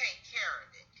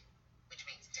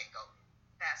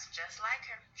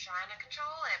trying to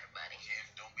control everybody. Kim,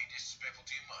 don't be disrespectful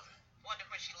to your mother. Wonder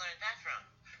where she learned that from.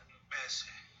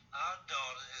 Bessie, our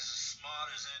daughter is as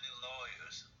smart as any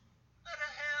lawyers. Let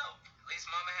her help. At least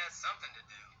Mama had something to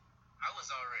do. I was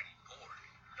already bored.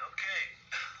 Okay.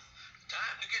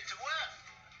 Time to get to work.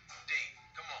 Dean,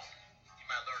 come on. You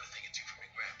might learn a thing or two from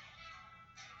your grandpa.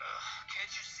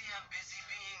 Can't you see I'm busy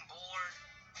being bored?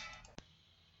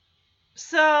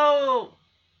 So,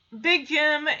 Big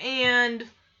Jim and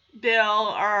Bill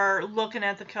are looking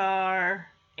at the car,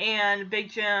 and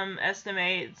Big Jim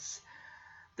estimates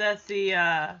that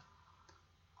the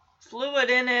fluid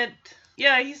in it,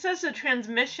 he says the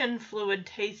transmission fluid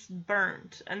tastes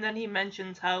burnt, and then he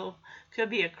mentions how it could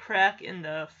be a crack in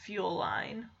the fuel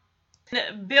line.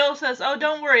 And Bill says, oh,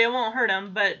 don't worry, it won't hurt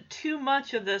him, but too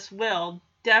much of this will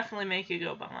definitely make you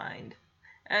go blind.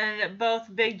 And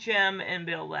both Big Jim and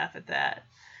Bill laugh at that.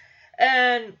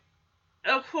 And,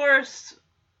 of course,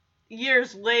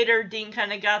 years later, Dean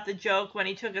kind of got the joke when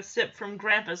he took a sip from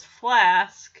Grandpa's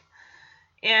flask,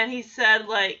 and he said,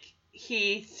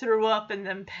 he threw up and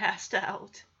then passed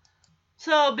out.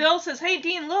 So Bill says, hey,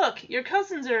 Dean, look, your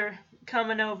cousins are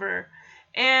coming over.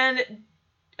 And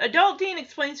adult Dean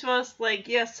explains to us,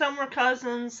 some were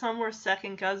cousins, some were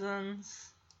second cousins.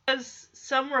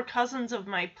 Some were cousins of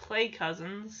my play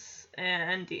cousins,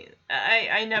 and Dean,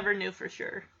 I never knew for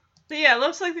sure. So yeah, it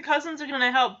looks like the cousins are going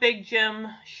to help Big Jim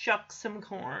shuck some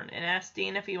corn and ask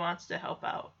Dean if he wants to help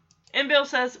out. And Bill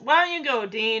says, why don't you go,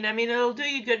 Dean? I mean, it'll do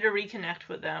you good to reconnect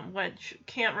with them, which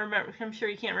I'm sure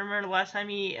you can't remember the last time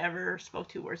he ever spoke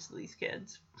 2 words to these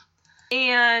kids.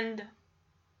 And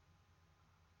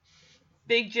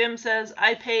Big Jim says,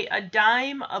 I pay a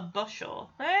dime a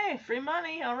bushel. Hey, free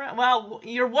money, all right. Well,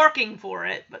 you're working for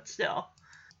it, but still.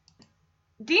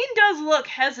 Dean does look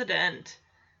hesitant.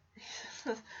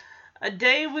 A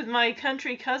day with my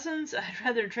country cousins, I'd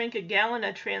rather drink a gallon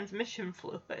of transmission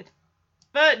fluid.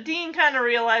 But Dean kind of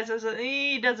realizes that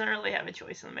he doesn't really have a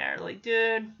choice in the matter.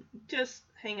 Dude, just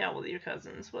hang out with your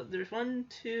cousins. There's 1,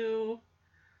 2,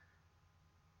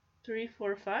 3,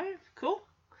 4, 5? Cool.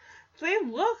 They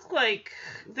look like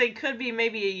they could be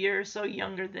maybe a year or so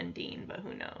younger than Dean, but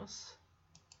who knows.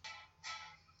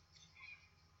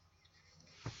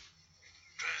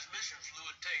 Transmission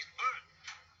fluid tastes burnt.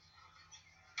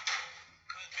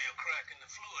 Could be a crack in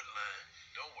the fluid line.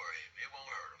 Don't worry, it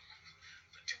won't hurt them.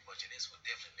 But too much of this will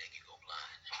definitely make you go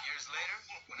blind. Years later,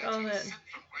 when I took a sip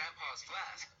from Grandpa's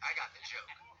flask, I got the joke.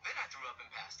 Then I threw up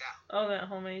and passed out. Oh, that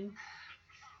homemade.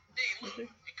 Dean, look,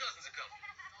 your cousins are coming.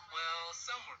 Well,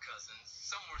 some were cousins,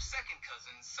 some were second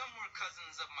cousins, some were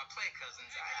cousins of my play cousins.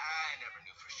 I never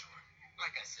knew for sure.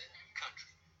 Like I said,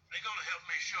 country. They're gonna help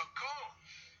me shuck corn.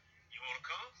 You wanna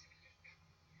come?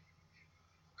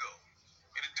 Go.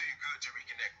 It'll do you good to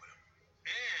reconnect with them.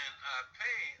 And I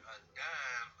pay a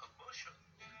dime a bushel.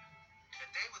 A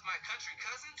day with my country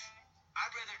cousins?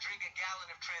 I'd rather drink a gallon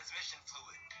of transmission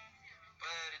fluid.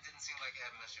 But it didn't seem like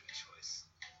I had much of a choice.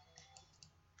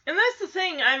 And that's the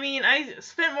thing, I mean, I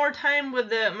spent more time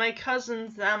with my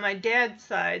cousins on my dad's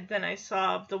side than I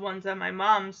saw the ones on my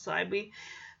mom's side.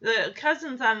 The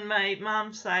cousins on my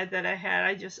mom's side that I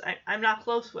had, I'm not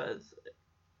close with,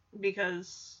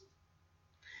 because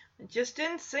I just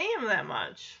didn't see them that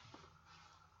much.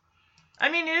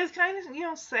 I mean, it is kind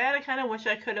of, sad. I kind of wish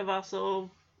I could have also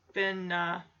been,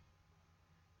 got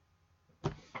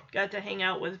to hang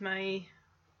out with my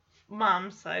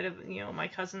mom's side of, my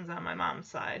cousins on my mom's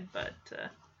side, but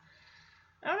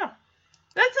I don't know.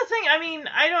 That's the thing. I mean,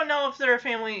 I don't know if there are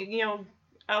family,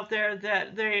 out there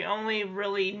that they only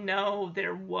really know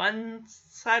their one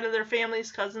side of their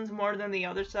family's cousins more than the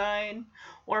other side,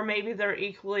 or maybe they're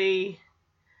equally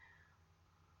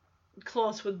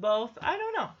close with both. I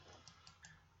don't know.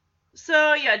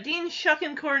 So, yeah, Dean's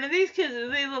shucking corn, and these kids,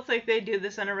 they look like they do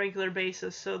this on a regular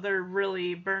basis, so they're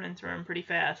really burning through them pretty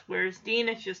fast, whereas Dean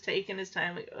is just taking his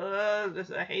time,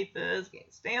 I hate this,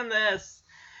 can't stand this,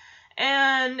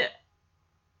 and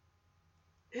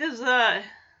his,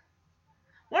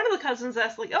 one of the cousins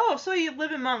asks, oh, so you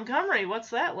live in Montgomery,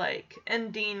 what's that like?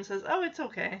 And Dean says, oh, it's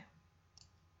okay.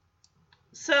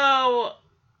 So,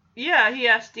 yeah, he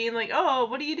asked Dean, oh,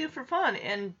 what do you do for fun?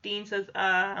 And Dean says,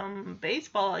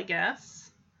 baseball, I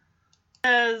guess.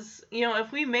 Because,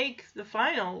 if we make the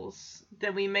finals,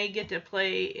 then we may get to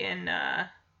play in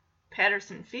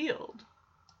Patterson Field,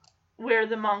 where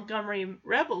the Montgomery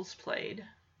Rebels played.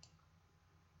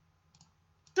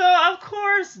 So, of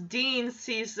course, Dean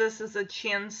sees this as a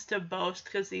chance to boast,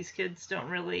 because these kids don't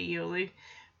really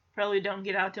probably don't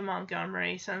get out to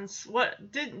Montgomery, since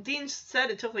Dean said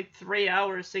it took 3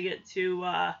 hours to get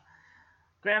to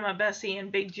Grandma Bessie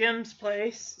and Big Jim's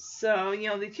place. So,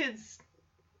 the kids,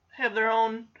 have their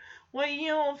own,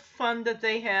 fun that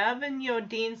they have. And,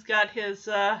 Dean's got his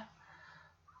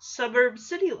suburb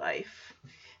city life.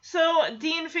 So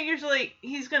Dean figures like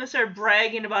he's gonna start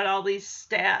bragging about all these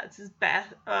stats, his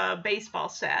baseball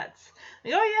stats.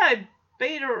 Like, oh yeah,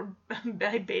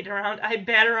 I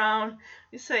bat around.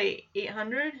 You say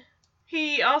 800.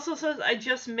 He also says, I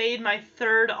just made my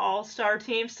 3rd All-Star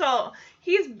team. So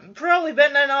he's probably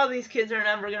betting on all these kids are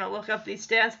never gonna look up these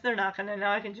stats. They're not gonna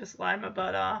know. I can just lie my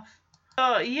butt off.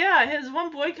 So yeah, his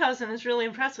one boy cousin is really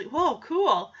impressed. Like, whoa,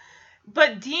 cool.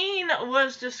 But Dean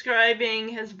was describing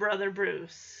his brother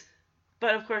Bruce.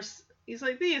 But of course, he's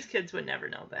like, these kids would never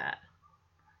know that.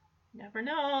 Never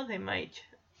know. They might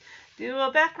do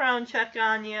a background check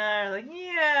on you. Like,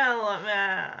 yeah,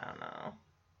 I don't know.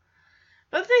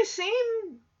 But they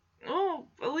seem,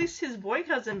 at least his boy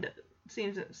cousin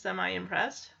seems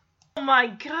semi-impressed. Oh my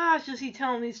gosh, is he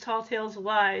telling these tall tales of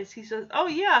lies? He says, oh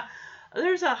yeah,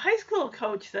 there's a high school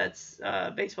coach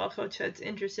baseball coach that's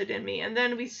interested in me. And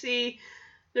then we see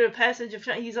through a passage of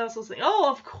time, he's also saying, oh,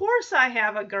 of course I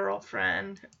have a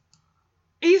girlfriend.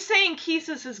 He's saying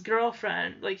Kisa's his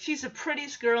girlfriend. Like, she's the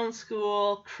prettiest girl in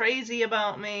school, crazy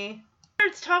about me.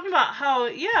 It's talking about how,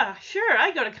 yeah, sure,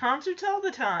 I go to concerts all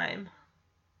the time.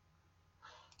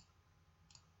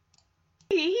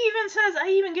 He even says, I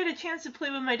even get a chance to play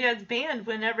with my dad's band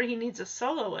whenever he needs a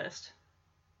soloist.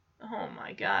 Oh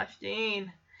my gosh,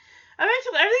 Dean.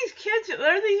 Eventually,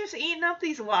 are they just eating up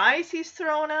these lies he's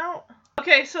throwing out?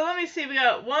 Okay, so let me see. We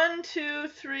got 1, 2,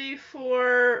 3,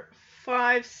 4,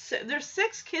 5, 6. There's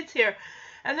 6 kids here.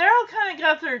 And they're all kind of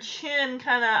got their chin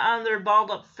kind of on their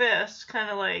balled up fists. Kind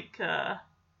of like,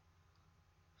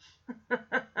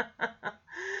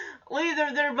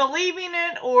 either they're believing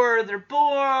it, or they're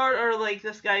bored, or like,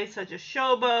 this guy is such a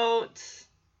showboat.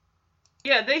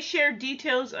 Yeah, they share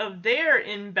details of their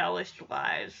embellished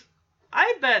lives.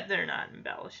 I bet they're not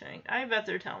embellishing. I bet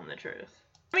they're telling the truth.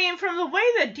 I mean, from the way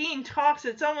that Dean talks,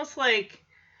 it's almost like,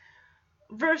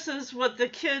 versus what the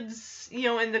kids,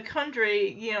 in the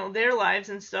country, their lives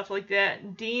and stuff like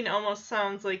that, Dean almost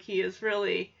sounds like he's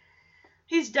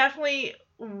definitely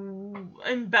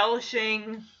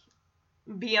embellishing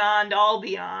beyond all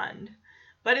beyond.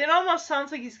 But it almost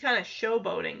sounds like he's kind of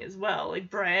showboating as well, like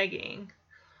bragging.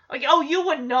 Like, oh, you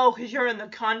wouldn't know because you're in the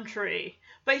country.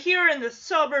 But here in the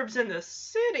suburbs, in the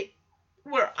city,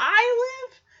 where I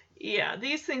live, yeah,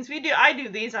 these things I do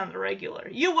these on the regular.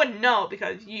 You wouldn't know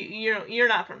because you're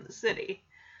not from the city.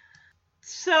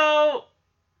 So,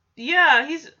 yeah,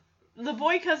 the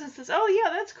boy cousin says, oh yeah,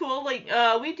 that's cool. Like,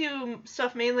 we do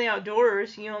stuff mainly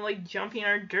outdoors, like jumping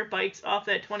our dirt bikes off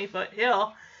that 20-foot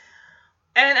hill.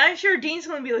 And I'm sure Dean's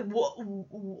going to be like,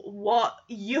 what?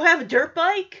 You have a dirt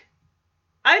bike?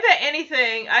 I bet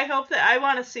anything. I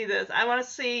want to see this. I want to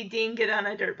see Dean get on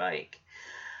a dirt bike.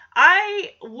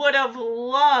 I would have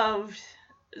loved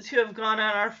to have gone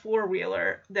on our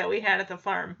 4-wheeler that we had at the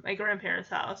farm, my grandparents'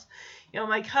 house.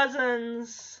 My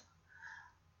cousins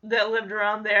that lived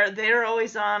around there, they were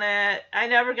always on it. I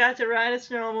never got to ride a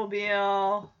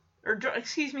snowmobile, or drive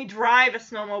a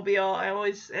snowmobile. I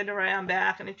always had to ride on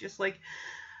back, and it's just like,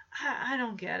 I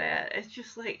don't get it. It's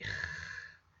just like,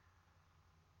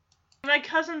 my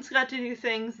cousins got to do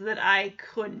things that I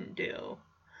couldn't do.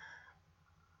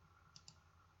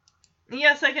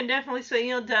 Yes, I can definitely say,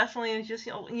 definitely just,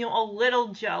 a little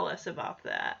jealous about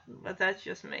that. But that's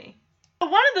just me.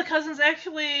 One of the cousins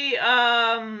actually,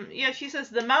 she says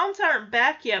the mounts aren't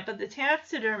back yet, but the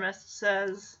taxidermist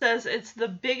says it's the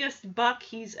biggest buck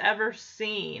he's ever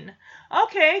seen.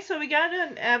 Okay, so we got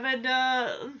an avid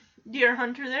deer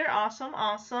hunter there. Awesome.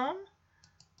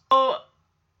 So,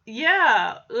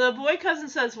 yeah, the boy cousin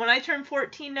says, when I turn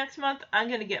 14 next month, I'm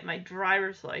going to get my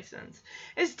driver's license.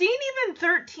 Is Dean even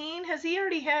 13? Has he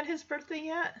already had his birthday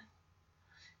yet?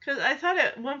 Because I thought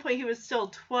at one point he was still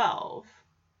 12.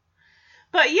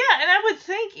 But yeah, and I would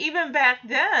think even back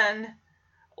then,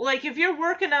 like if you're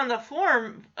working on the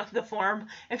farm,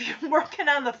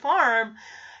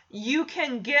 you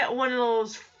can get one of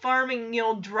those farming,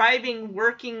 driving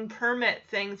working permit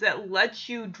things that lets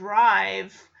you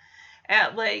drive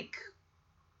at like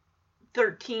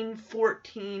 13,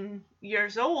 14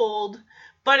 years old,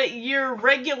 but you're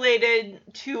regulated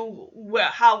to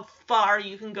how far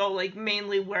you can go, like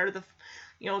mainly where the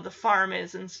farm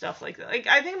is and stuff like that. Like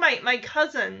I think my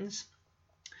cousins,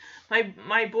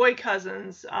 my boy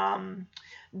cousins,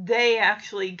 they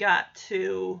actually got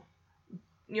to,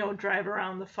 drive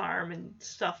around the farm and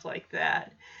stuff like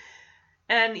that.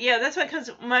 And yeah, that's why, because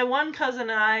my one cousin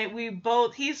and I,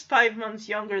 he's 5 months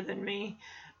younger than me,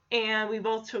 and we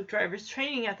both took driver's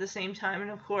training at the same time.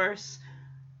 And of course,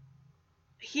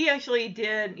 he actually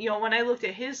did, when I looked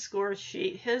at his score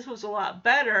sheet, his was a lot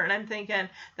better, and I'm thinking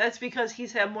that's because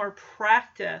he's had more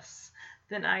practice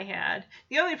than I had.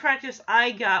 The only practice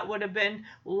I got would have been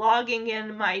logging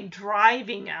in my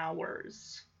driving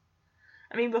hours.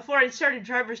 I mean, before I started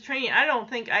driver's training, I don't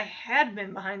think I had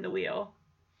been behind the wheel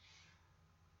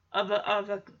of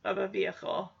a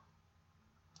vehicle.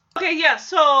 Okay, yeah,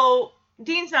 so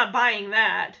Dean's not buying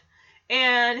that.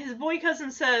 And his boy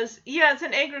cousin says, yeah, it's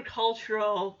an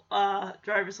agricultural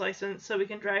driver's license, so we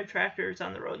can drive tractors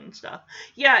on the road and stuff.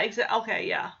 Yeah, okay,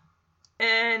 yeah.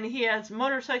 And he has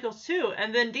motorcycles too.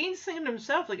 And then Dean's thinking to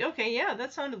himself, like, okay, yeah,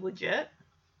 that sounded legit.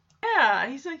 Yeah,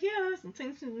 he's like,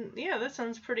 yeah, that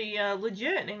sounds pretty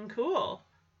legit and cool.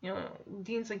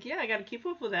 Dean's like, yeah, I gotta keep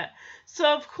up with that.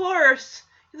 So, of course,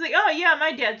 he's like, oh, yeah,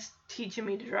 my dad's teaching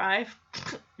me to drive.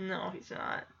 No, he's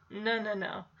not.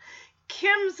 No.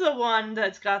 Kim's the one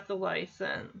that's got the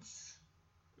license.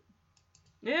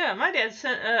 Yeah, my dad's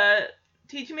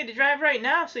teaching me to drive right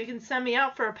now so he can send me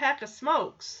out for a pack of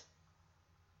smokes.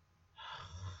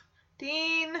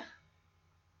 Dean.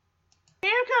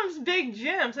 Here comes Big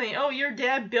Jim saying, oh, your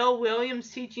dad, Bill Williams,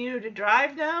 teaching you to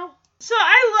drive now? So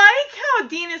I like how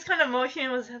Dean is kind of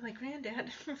motioning with his head like, Granddad.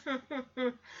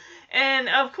 And,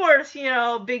 of course,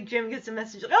 Big Jim gets a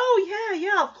message like, oh,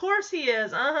 yeah, of course he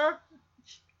is. Uh-huh.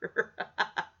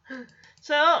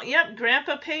 So, yep,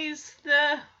 Grandpa pays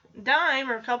the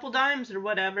dime or a couple dimes or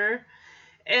whatever.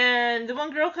 And the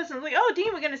one girl cousin's like, oh,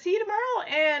 Dean, we're going to see you tomorrow?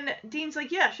 And Dean's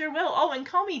like, yeah, sure will. Oh, and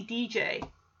call me DJ.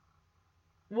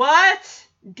 What?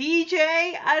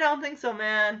 DJ? I don't think so,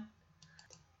 man.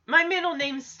 My middle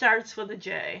name starts with a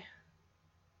J.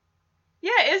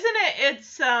 Yeah, isn't it?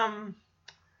 It's,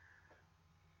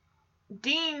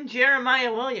 Dean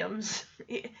Jeremiah Williams.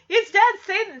 His dad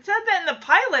said that in the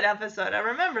pilot episode. I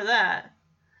remember that.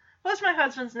 Plus, my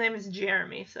husband's name is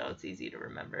Jeremy, so it's easy to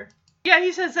remember. Yeah,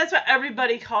 he says that's what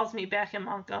everybody calls me back in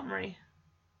Montgomery.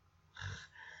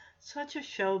 Such a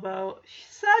showboat.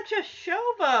 Such a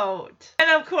showboat.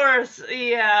 And of course,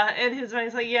 yeah, and his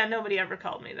mind's like, yeah, nobody ever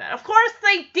called me that. Of course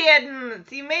they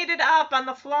didn't. You made it up on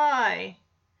the fly.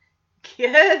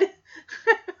 Kid.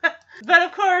 But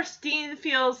of course, Dean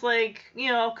feels like,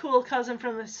 a cool cousin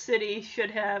from the city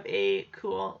should have a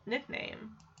cool nickname.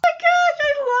 Oh my gosh,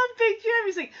 I love Big Jim.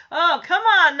 He's like, oh, come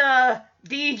on,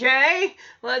 DJ.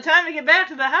 Well, time to get back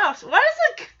to the house. Why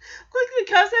does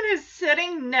the cousin who's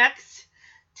sitting next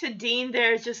to Dean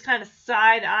there is just kind of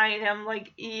side-eyeing him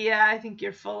like, yeah, I think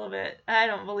you're full of it. I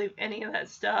don't believe any of that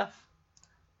stuff.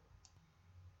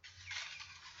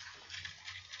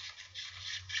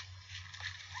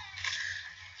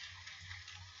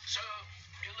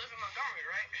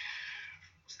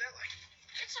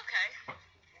 It's okay.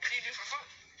 What do you do for fun?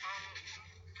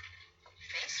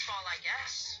 Baseball, I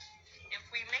guess. If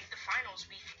we make the finals,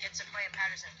 we get to play at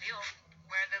Patterson Field,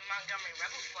 where the Montgomery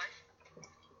Rebels play.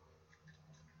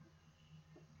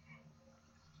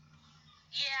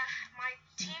 Yeah, my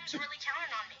team's really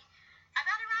counting on me. I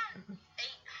got around 800.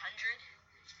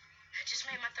 I just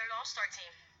made my third All-Star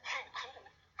team. Oh, cool.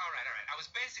 All right. I was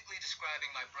basically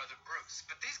describing my brother Bruce,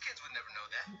 but these kids would never know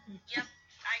that. Yep.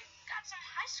 I got some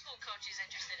high school coaches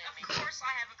interested in me. Of course, I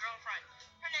have a girlfriend.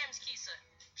 Her name's Kisa.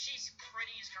 She's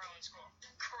prettiest girl in school.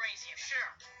 Crazy.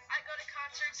 Sure. I go to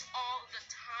concerts all the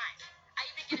time. I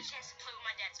even get a chance to play with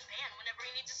my dad's band whenever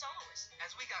he needs a soloist.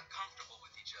 As we got comfortable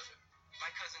with each other,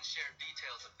 my cousins shared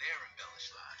details of their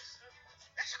embellished lives.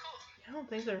 That's cool. I don't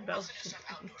think they're Most embellished. of this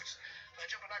stuff outdoors.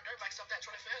 Jumping on dirt bikes up that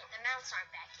 25th. The mounts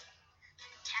aren't back yet.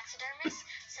 Taxidermist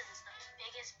says it's the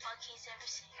biggest buck he's ever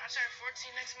seen. I turn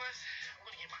 14 next month. I'm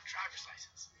gonna get my driver's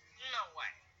license. No way.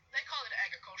 They call it an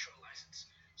agricultural license,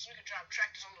 so you can drive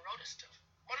tractors on the road and stuff.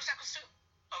 Motorcycles too.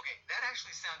 Okay, that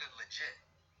actually sounded legit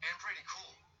and pretty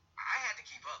cool. I had to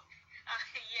keep up.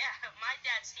 Yeah, my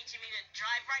dad's teaching me to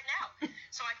drive right now,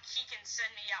 so he can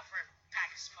send me out for a pack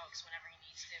of smokes whenever he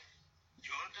needs to.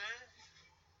 Your dad?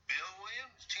 Bill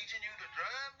Williams teaching you to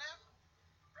drive now?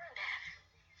 Granddad.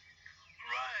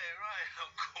 Right.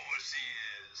 Of course he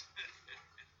is.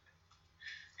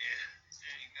 Yeah,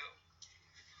 there you go.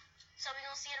 So we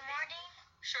gonna see you tomorrow, Dean?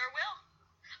 Sure will.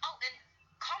 Oh, and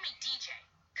call me DJ,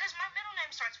 because my middle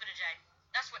name starts with a J.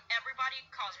 That's what everybody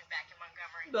calls me back in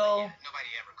Montgomery. No. Yeah,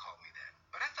 nobody ever called me that.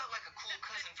 But I felt like a cool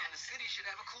cousin from the city should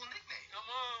have a cool nickname. Come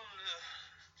on,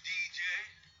 DJ.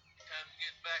 Time to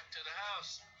get back to the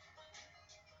house.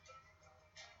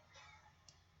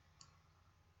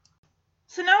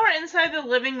 So now we're inside the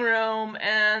living room,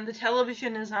 and the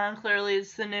television is on. Clearly,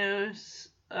 it's the news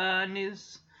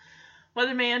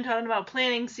weatherman talking about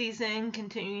planting season,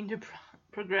 continuing to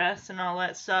progress, and all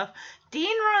that stuff.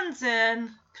 Dean runs in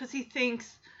because he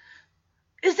thinks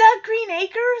Is that Green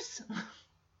Acres?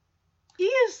 He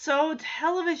is so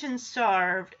television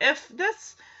starved. If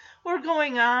this were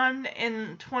going on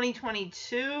in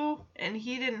 2022 and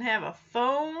he didn't have a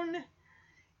phone,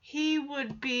 he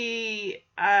would be,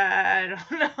 I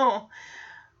don't know,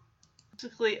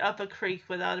 basically up a creek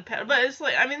without a paddle. But it's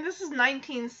like, I mean, this is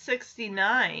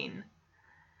 1969.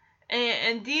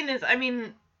 And Dean is, I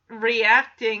mean,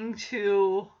 reacting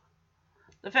to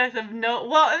the fact of and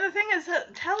the thing is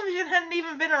that television hadn't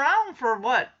even been around for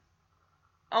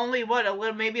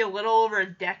maybe a little over a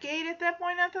decade at that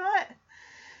point, I thought.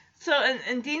 So,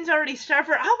 and Dean's already starved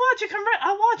for,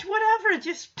 I'll watch whatever,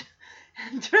 just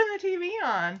turn the TV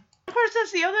on. Of course,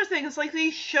 that's the other thing, it's like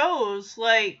these shows,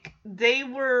 like, they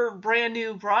were brand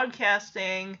new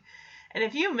broadcasting, and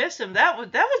if you missed them, that was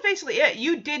basically it.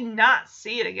 You did not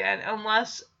see it again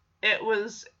unless it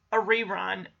was a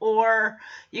rerun, or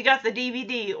you got the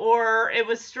DVD, or it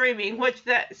was streaming, which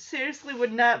that seriously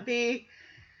would not be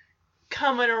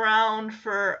coming around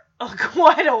for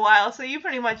quite a while, so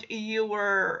you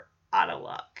were out of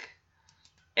luck.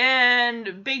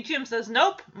 And Big Jim says,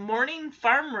 nope, morning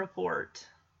farm report.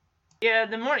 Yeah,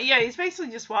 he's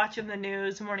basically just watching the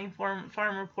news, morning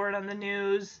farm report on the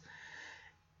news,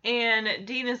 and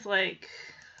Dean is like,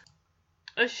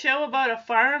 a show about a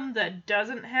farm that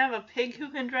doesn't have a pig who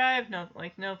can drive? No,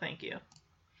 thank you.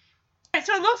 Alright,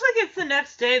 so it looks like it's the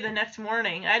next day, the next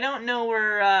morning. I don't know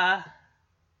where,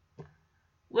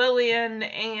 Lillian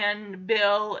and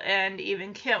Bill and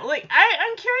even Kim, like,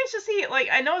 I'm curious to see, like,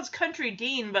 I know it's Country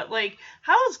Dean, but, like,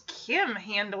 how's Kim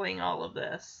handling all of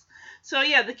this? So,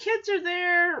 yeah, the kids are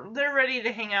there, they're ready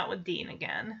to hang out with Dean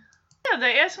again. Yeah,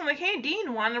 they ask him, like, hey,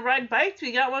 Dean, want to ride bikes?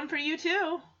 We got one for you,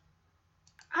 too.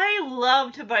 I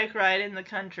loved to bike ride in the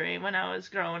country when I was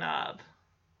growing up.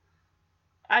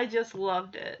 I just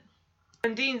loved it.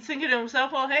 And Dean's thinking to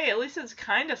himself, well, hey, at least it's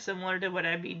kind of similar to what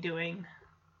I'd be doing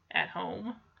at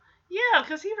home. Yeah,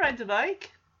 because he rides a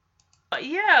bike. But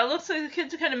yeah, it looks like the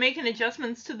kids are kind of making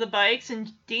adjustments to the bikes, and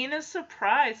Dean is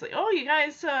surprised. Like, oh, you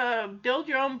guys build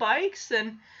your own bikes?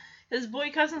 And his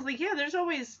boy cousin's like, yeah, there's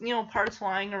always, parts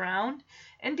lying around.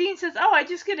 And Dean says, oh, I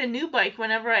just get a new bike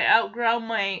whenever I outgrow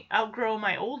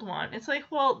my old one. It's like,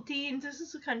 well, Dean, this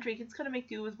is a country. Kids gotta make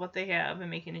do with what they have and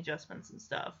making adjustments and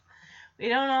stuff. We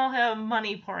don't all have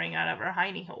money pouring out of our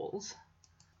hiney holes.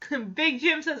 Big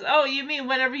Jim says, oh, you mean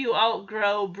whenever you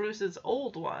outgrow Bruce's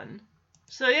old one.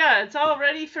 So yeah, it's all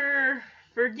ready for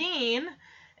Dean.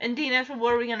 And Dean asks, well,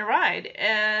 where are we gonna ride?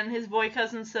 And his boy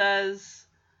cousin says,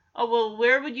 oh, well,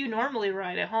 where would you normally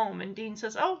ride at home? And Dean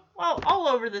says, oh, well, all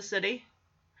over the city.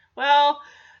 Well,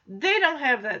 they don't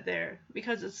have that there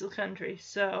because it's the country,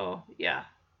 so yeah.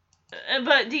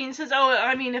 But Dean says, oh,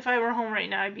 I mean, if I were home right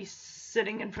now, I'd be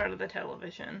sitting in front of the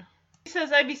television. He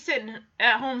says, I'd be sitting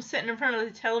at home sitting in front of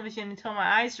the television until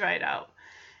my eyes dried out.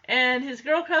 And his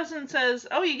girl cousin says,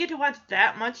 oh, you get to watch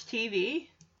that much TV?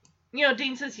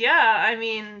 Dean says, yeah, I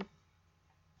mean,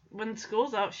 when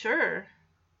school's out, sure.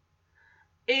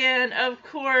 And, of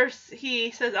course,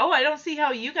 he says, oh, I don't see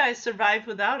how you guys survived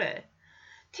without it.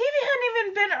 TV hadn't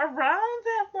even been around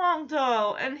that long,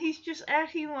 though, and he's just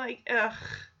acting like, ugh,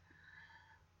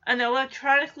 an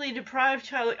electronically deprived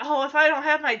child. Like, oh, if I don't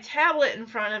have my tablet in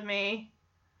front of me,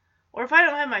 or if I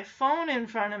don't have my phone in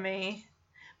front of me.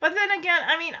 But then again,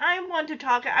 I mean, I want to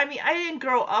talk, I mean, I didn't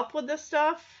grow up with this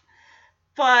stuff,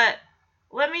 but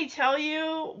let me tell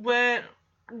you, when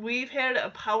we've had a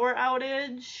power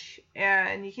outage,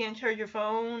 and you can't charge your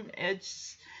phone,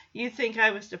 you think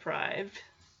I was deprived.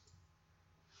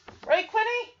 Right,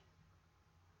 Quinny?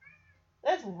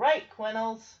 That's right,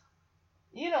 Quinnels.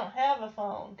 You don't have a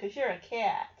phone because you're a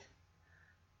cat.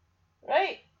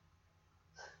 Right?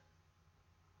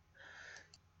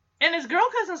 And his girl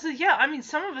cousin says, yeah, I mean,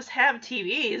 some of us have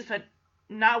TVs, but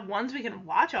not ones we can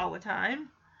watch all the time.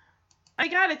 I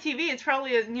got a TV. It's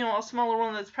probably a smaller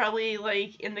one that's probably,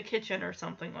 like, in the kitchen or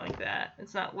something like that.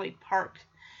 It's not, like, parked.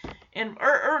 And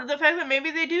or the fact that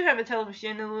maybe they do have a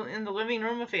television in the living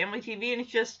room, a family TV, and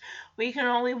it's just we can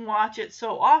only watch it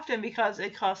so often because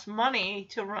it costs money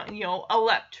to run,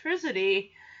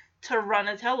 electricity to run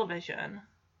a television.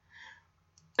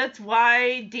 That's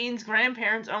why Dean's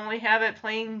grandparents only have it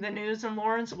playing the news in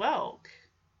Lawrence Welk.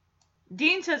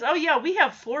 Dean says, oh yeah, we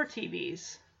have 4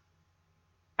 TVs.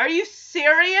 Are you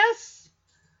serious?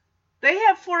 They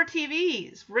have 4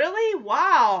 TVs. Really?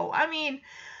 Wow. I mean,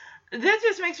 this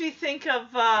just makes me think of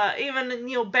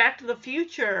even, Back to the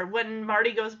Future, when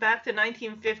Marty goes back to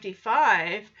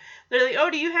 1955. They're like, oh,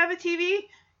 do you have a TV?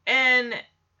 And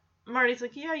Marty's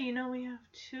like, yeah, we have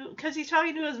 2. Because he's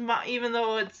talking to his mom, even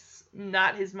though it's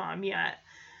not his mom yet.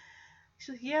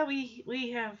 She's like, yeah,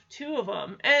 we have 2 of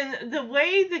them. And the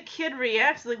way the kid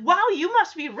reacts, like, wow, you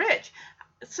must be rich.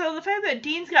 So the fact that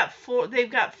Dean's got 4, they've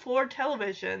got 4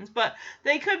 televisions, but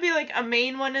they could be like a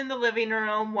main one in the living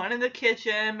room, one in the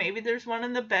kitchen, maybe there's one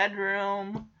in the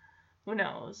bedroom. Who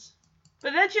knows?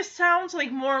 But that just sounds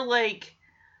like more like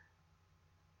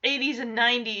 80s and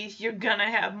 90s, you're gonna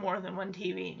have more than one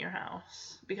TV in your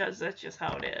house, because that's just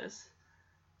how it is.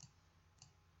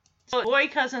 So boy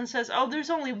cousin says, oh, there's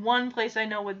only one place I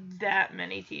know with that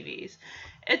many TVs.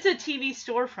 It's a TV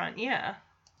storefront, yeah.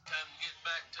 Time to get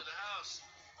back to the house.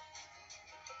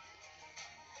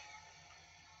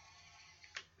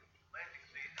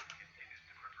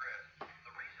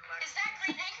 Is that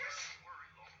Green Acres?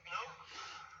 No.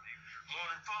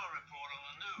 Morning fall report on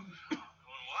the news.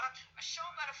 Going what? A show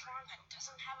about a farm that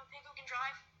doesn't have a pig who can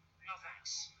drive? No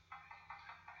thanks.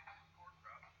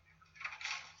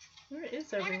 Where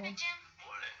is Morning, everyone? Big Jim.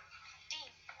 Morning.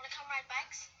 Dean, wanna come ride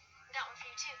bikes? Got one for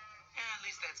you too. Yeah, at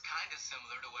least that's kind of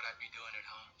similar to what I'd be doing at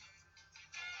home.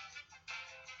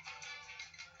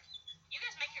 You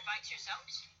guys make your bikes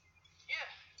yourselves? Yeah,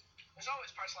 there's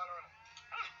always parts lying around.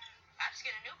 I just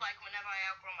get a new bike whenever I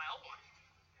outgrow my old one.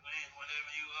 You mean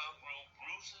whenever you outgrow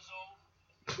Bruce's old?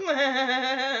 All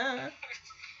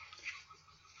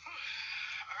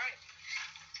right,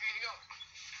 here you go.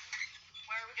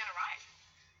 Where are we gonna ride?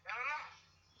 I don't know.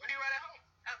 Where do you ride at home?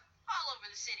 All over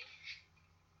the city.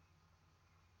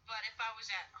 But if I was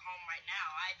at home right now,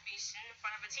 I'd be sitting in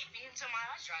front of a TV until my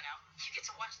eyes dried out. You get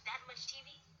to watch that much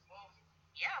TV? Well,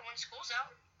 yeah, when school's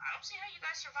out. I don't see how you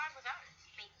guys survive without it.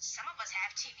 I mean, some of us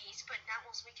have TVs, but not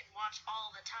ones we can watch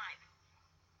all the time.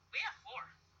 We have 4.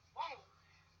 Whoa,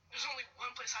 there's only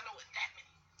one place I know with that many.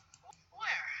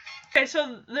 Where? Okay,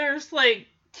 so there's like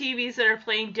TVs that are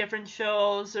playing different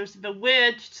shows. There's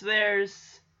Bewitched.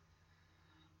 There's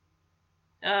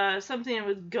something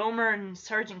with Gomer and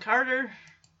Sergeant Carter.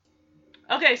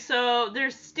 Okay, so they're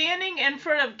standing in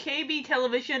front of KB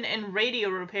television and radio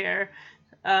repair.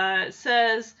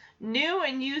 Says new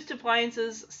and used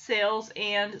appliances sales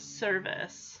and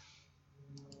service.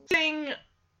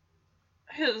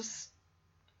 His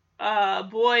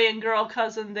boy and girl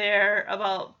cousin there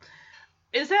about,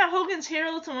 is that Hogan's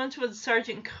Heroes, the ones with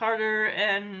Sergeant Carter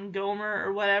and Gomer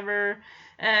or whatever?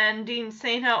 And Dean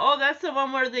saying how, oh, that's the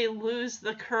one where they lose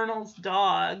the Colonel's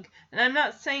dog. And I'm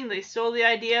not saying they stole the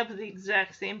idea, but the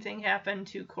exact same thing happened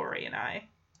to Corey and I.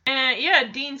 And yeah,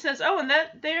 Dean says, oh, and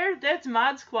that's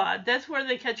Mod Squad. That's where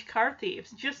they catch car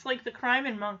thieves, just like the crime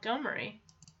in Montgomery.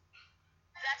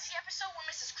 That's the episode where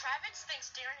Mrs. Kravitz thinks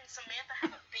Darren and Samantha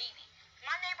have a baby.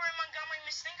 My neighbor in Montgomery,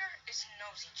 Miss Finger, is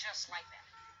nosy just like that.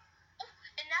 Oh,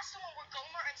 and that's the one where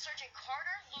Gomer and Sergeant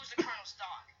Carter lose the Colonel's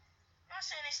dog. I'm not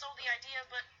saying they stole the idea,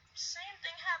 but same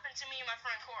thing happened to me and my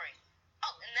friend Corey.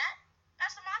 Oh, and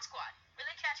that's the Mod Squad, where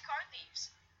they catch car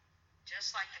thieves.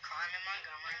 Just like the crime in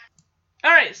Montgomery.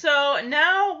 Alright, so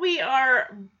now we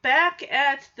are back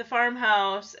at the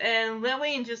farmhouse, and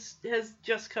Lillian has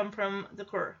just come from the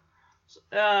court.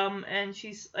 And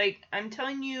she's like, I'm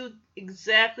telling you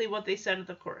exactly what they said at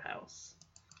the courthouse.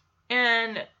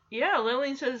 And yeah,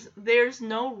 Lillian says, there's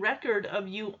no record of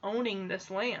you owning this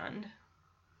land.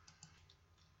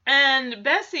 And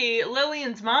Bessie,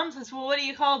 Lillian's mom, says, well, what do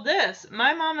you call this?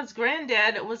 My mama's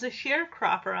granddad was a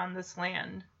sharecropper on this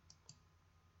land.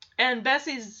 And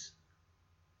Bessie's,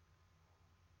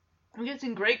 I'm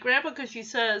guessing great-grandpa, because she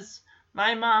says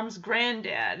my mom's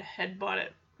granddad had bought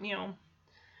it,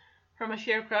 from a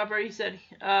sharecropper. He said,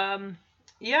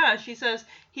 yeah, she says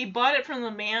he bought it from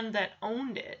the man that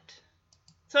owned it.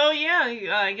 So,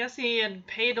 yeah, I guess he had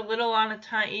paid a little on a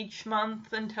time each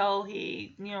month until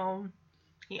he, he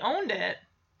owned it.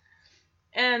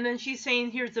 And then she's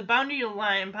saying, here's the boundary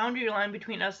line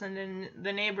between us, and then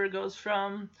the neighbor goes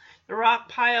from the rock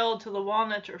pile to the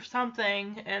walnut or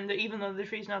something, and even though the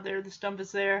tree's not there, the stump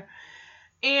is there.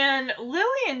 And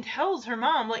Lillian tells her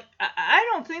mom, like, I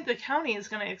don't think the county is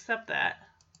going to accept that.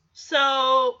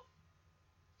 So,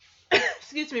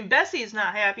 excuse me, Bessie's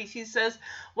not happy. She says,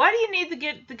 why do you need to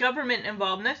get the government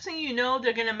involved? Next thing you know,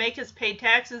 they're going to make us pay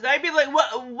taxes. I'd be like,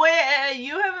 what? Wait,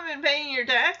 you haven't been paying your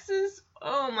taxes?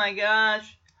 Oh my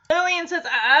gosh. Lillian says,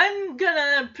 I'm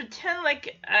gonna pretend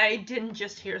like I didn't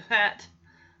just hear that.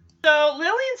 So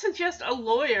Lillian suggests a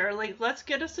lawyer, like, let's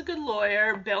get us a good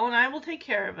lawyer. Bill and I will take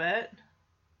care of it.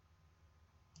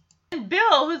 And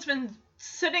Bill, who's been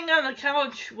sitting on the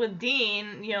couch with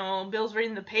Dean, Bill's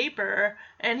reading the paper,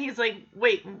 and he's like,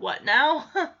 wait, what now?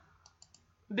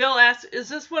 Bill asks, is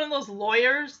this one of those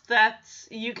lawyers that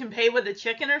you can pay with a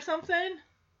chicken or something?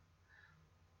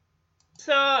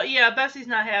 So, yeah, Bessie's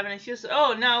not having it. She's just,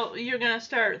 oh, now you're going to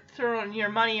start throwing your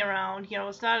money around. You know,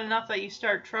 it's not enough that you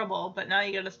start trouble, but now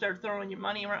you got to start throwing your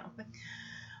money around.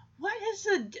 What is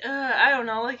the, I don't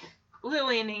know, like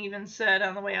Lillian even said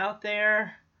on the way out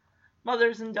there,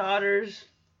 mothers and daughters.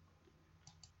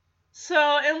 So,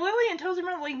 and Lillian tells him,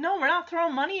 like, no, we're not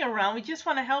throwing money around. We just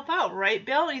want to help out, right,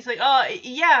 Bill? And he's like, oh,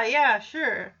 yeah,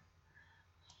 sure.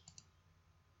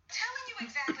 Telling you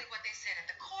exactly what they said at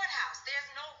the courthouse.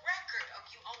 There's no record of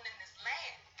you owning this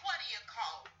land. What do you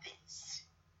call this?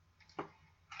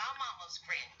 My mama's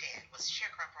granddad was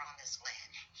sharecropper on this land.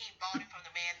 He bought it from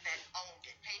the man that owned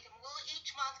it, paid him a little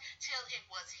each month till it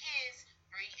was his,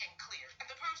 free and clear. And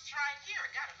the proof's right here.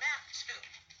 I got a map too.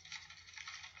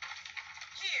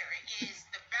 Here is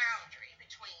the boundary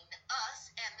between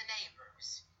us and the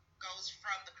neighbors. Goes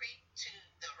from the creek to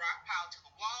the rock pile to the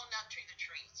walnut tree. The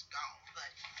tree is gone, but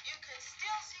you can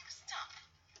still see the stump.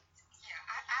 Yeah,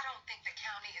 I don't think the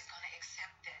county is going to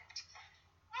accept that.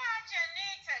 Why'd you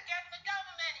need to get the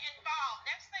government involved?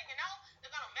 Next thing you know, they're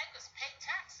going to make us pay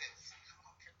taxes.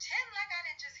 Pretend like I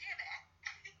didn't just hear that.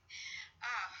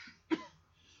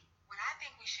 What I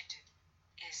think we should do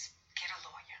is get a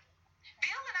lawyer.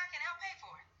 Bill and I can help pay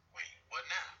for it. Wait, what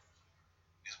now?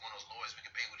 Is one of those lawyers we can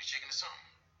pay with a chicken or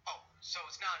something? Oh, so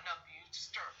it's not enough for you to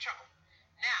stir up trouble.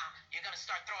 Now you're going to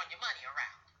start throwing your money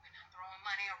around. We're not throwing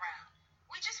money around.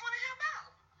 We just want to help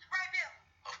out. Right, Bill?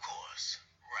 Of course.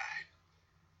 Right.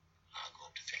 I'll go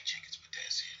up to 3 chickens, but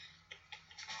that's it.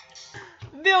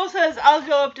 Bill says, I'll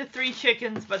go up to 3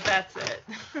 chickens, but that's it.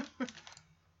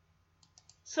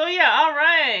 So yeah,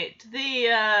 alright.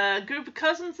 The group of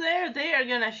cousins there, they are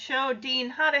going to show Dean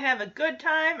how to have a good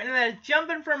time, and they're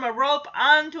jumping from a rope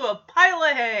onto a pile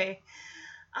of hay.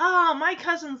 Oh, my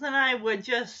cousins and I would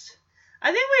just,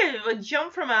 I think we would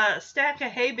jump from a stack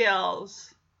of hay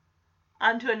bales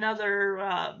onto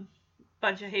another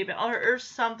bunch of hay bales or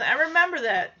something. I remember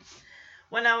that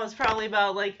when I was probably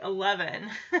about like 11.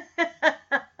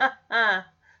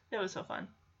 It was so fun.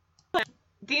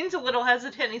 Dean's a little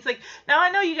hesitant. He's like, now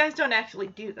I know you guys don't actually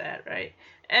do that, right?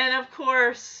 And of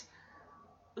course,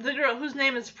 the girl whose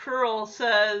name is Pearl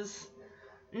says,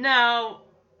 now,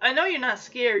 I know you're not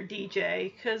scared,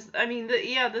 DJ, because, I mean,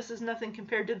 yeah, this is nothing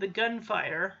compared to the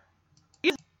gunfire.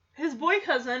 His boy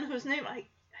cousin, whose name I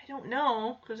don't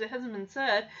know, because it hasn't been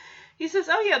said, he says,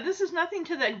 oh yeah, this is nothing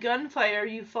to that gunfire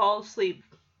you fall asleep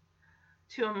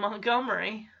to in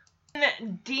Montgomery.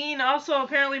 And Dean also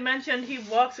apparently mentioned he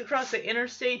walks across the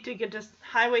interstate to get to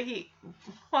highway. He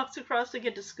walks across to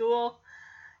get to school.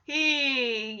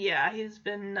 He's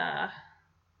been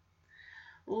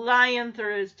lying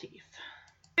through his teeth.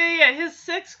 Yeah, his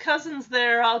 6 cousins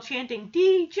there are all chanting,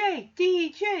 DJ,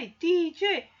 DJ,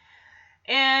 DJ.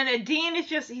 And Dean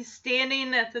is he's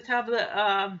standing at the top of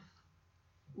the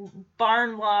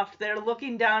barn loft there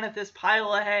looking down at this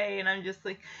pile of hay. And I'm just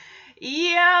like,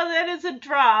 yeah, that is a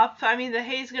drop. I mean, the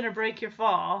hay's going to break your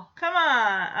fall. Come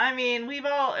on. I mean, we've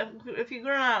all, if you've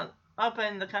grown up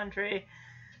in the country,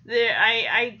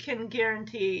 I can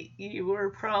guarantee you were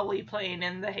probably playing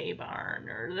in the hay barn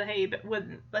or the hay with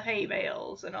the hay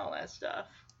bales and all that stuff.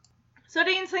 So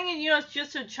Dean's thinking, it's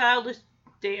just a childish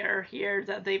dare here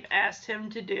that they've asked him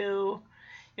to do.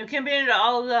 Compared to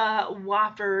all the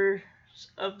whoppers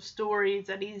of stories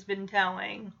that he's been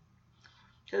telling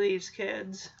to these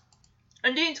kids.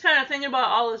 And Dean's kind of thinking about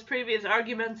all his previous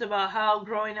arguments about how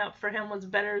growing up for him was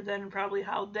better than probably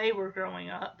how they were growing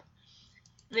up.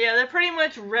 Yeah, they're pretty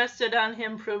much rested on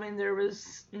him proving there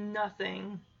was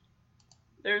nothing.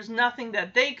 There's nothing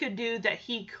that they could do that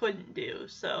he couldn't do.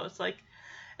 So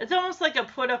it's almost like a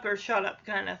put up or shut up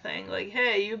kind of thing. Like,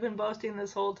 hey, you've been boasting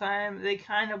this whole time. They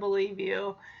kind of believe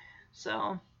you.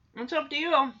 So, it's up to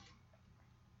you.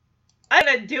 I'm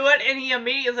gonna do it, and he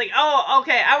immediately is like, oh,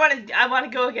 okay, I want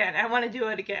to go again. I want to do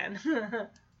it again.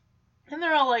 And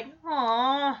they're all like,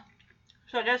 aw.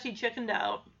 So I guess he chickened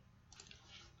out.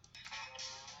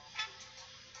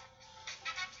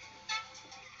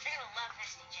 You're gonna love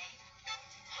this, DJ.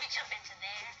 We jump into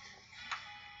there.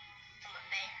 From up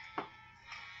there.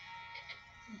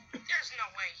 There's no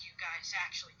way you guys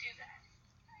actually do that.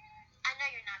 I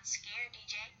know you're not scared,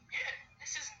 DJ. Yeah,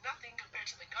 this is nothing compared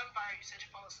to the gunfire you said you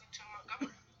fall asleep to in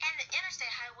Montgomery. And the interstate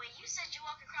highway you said you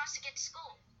walk across to get to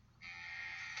school.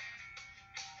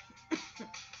 It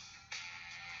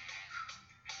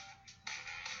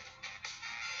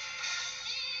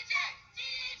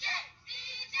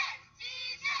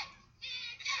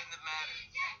shouldn't have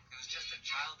mattered. It was just a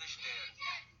childish dare.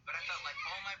 But I felt like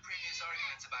all my previous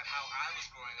arguments about how I was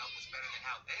growing up was better than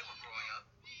how they were growing up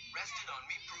rested on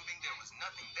me proving there was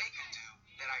nothing they could do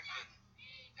that I couldn't.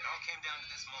 It all came down to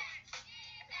this moment.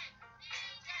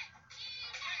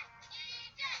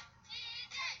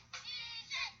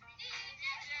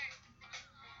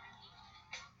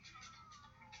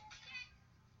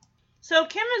 So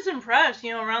Kim is impressed,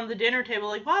 around the dinner table,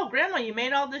 like, wow, Grandma, you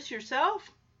made all this yourself?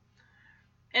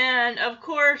 And, of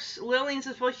course, Lillian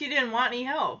says, well, she didn't want any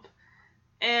help.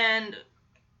 And,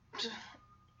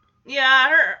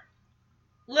 yeah,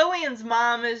 Lillian's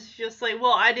mom is just like,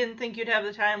 well, I didn't think you'd have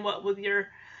the time,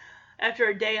 after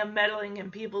a day of meddling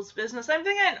in people's business. I'm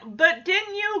thinking, but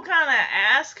didn't you kind of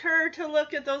ask her to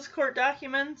look at those court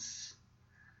documents?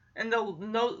 And the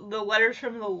letters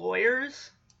from the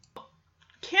lawyers?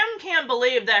 Kim can't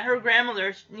believe that her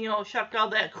grandmother, shucked all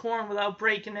that corn without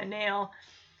breaking a nail.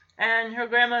 And her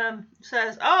grandma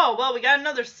says, oh, well, we got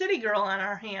another city girl on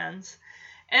our hands.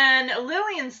 And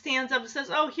Lillian stands up and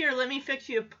says, oh, here, let me fix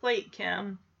you a plate,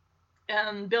 Kim.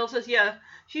 And Bill says, yeah,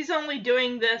 she's only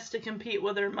doing this to compete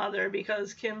with her mother,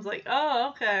 because Kim's like, oh,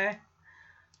 okay.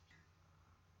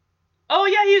 Oh,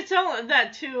 yeah, he was telling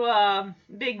that to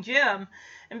Big Jim.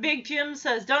 And Big Jim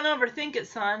says, don't overthink it,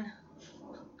 son.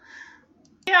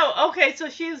 Yeah, okay, so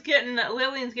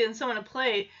Lillian's getting someone a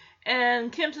plate.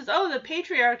 And Kim says, oh, the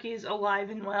patriarchy's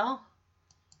alive and well.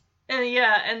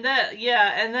 And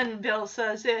then Bill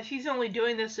says, yeah, she's only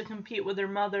doing this to compete with her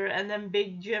mother. And then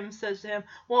Big Jim says to him,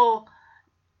 well,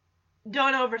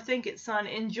 don't overthink it, son.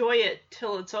 Enjoy it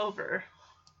till it's over.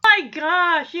 Oh my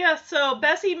gosh, yeah, so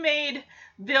Bessie made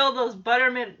Bill those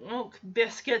buttermilk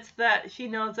biscuits that she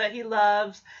knows that he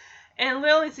loves. And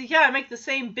Lillian says, yeah, I make the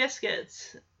same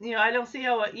biscuits. I don't see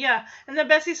how yeah. And then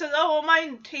Bessie says, oh, well,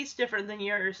 mine tastes different than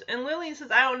yours. And Lillian says,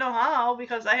 I don't know how,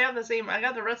 because I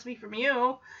got the recipe from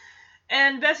you.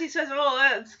 And Bessie says, well,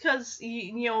 that's because,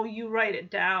 you write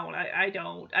it down. I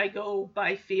don't. I go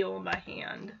by feel and by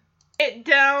hand. It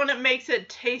down, it makes it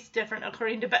taste different,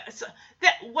 according to Bessie.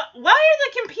 Why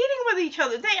are they competing with each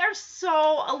other? They are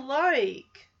so alike.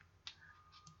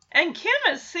 And Kim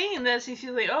is seeing this, and she's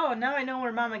like, oh, now I know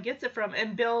where Mama gets it from.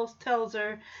 And Bill tells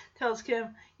Kim,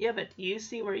 yeah, but do you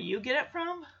see where you get it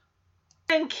from?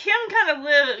 And Kim kind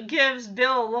of gives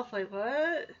Bill a look like,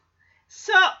 what?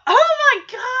 So, oh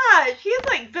my gosh! He's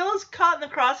like, Bill's caught in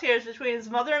the crosshairs between his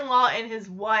mother-in-law and his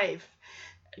wife.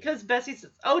 Because Bessie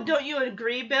says, oh, don't you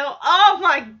agree, Bill? Oh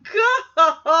my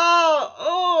god!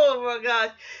 Oh my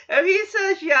gosh. If he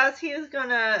says yes, he is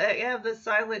gonna have the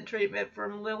silent treatment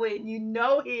from Lily, and he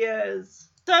is.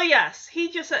 So yes,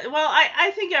 he just said, well,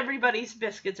 I think everybody's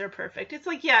biscuits are perfect. It's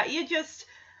like, yeah,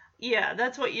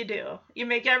 that's what you do. You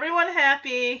make everyone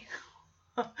happy.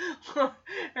 Or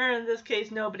in this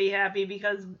case, nobody happy,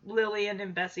 because Lillian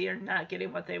and Bessie are not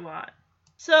getting what they want.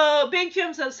 So Big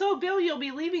Jim says, so Bill, you'll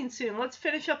be leaving soon. Let's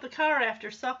finish up the car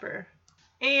after supper.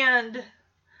 And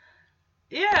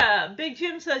yeah, Big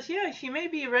Jim says, yeah, she may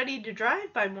be ready to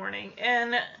drive by morning.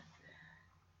 And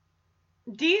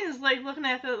Dean's like looking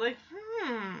at it like,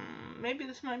 maybe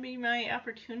this might be my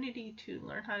opportunity to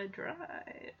learn how to drive.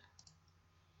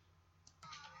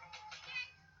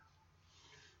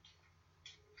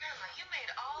 Grandma, you made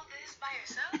all this by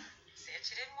yourself? Said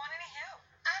you didn't want any help.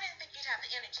 I didn't think you'd have the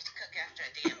energy to cook after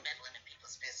a day of meddling in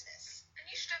people's business. And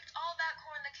you stripped all that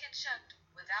corn the kids shucked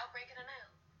without breaking a nail.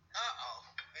 Uh-oh.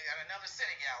 We got another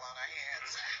city gal on our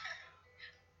hands.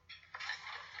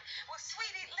 Well,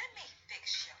 sweetie, let me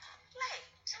fix your plate.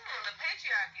 The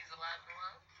patriarchy's alive and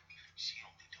well. She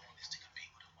only doing this to compete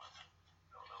with her mother.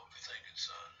 Don't overthink it,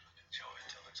 son. Enjoy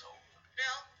it till it's over.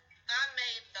 Bill, I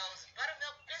made those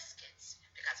buttermilk biscuits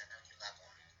because I know you love them.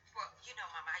 Well,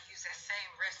 Mama, I use that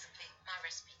same recipe. My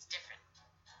recipe's different.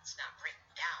 It's not written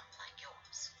down like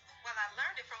yours. Well, I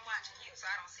learned it from watching you, so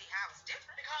I don't see how it's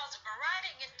different. Because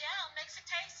writing it down makes it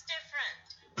taste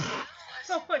different.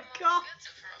 Oh my god.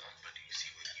 But do you see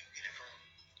where you get it from?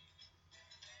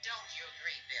 Don't you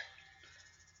agree, Bill?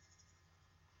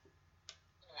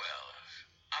 Well,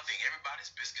 I think everybody's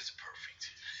biscuits are perfect.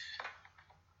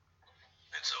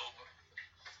 It's over.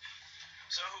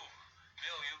 So,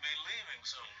 Bill, you'll be leaving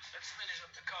soon. Let's finish up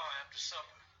the car after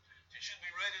supper. You should be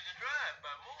ready to drive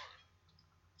by morning.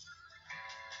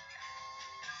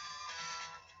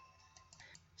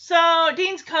 So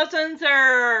Dean's cousins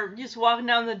are just walking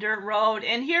down the dirt road,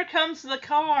 and here comes the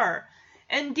car,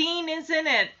 and Dean is in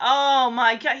it. Oh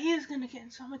my god, he's gonna get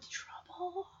in so much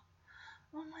trouble.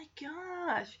 Oh my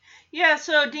gosh. Yeah,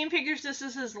 so Dean figures this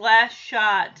is his last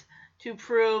shot to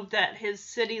prove that his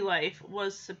city life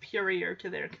was superior to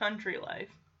their country life,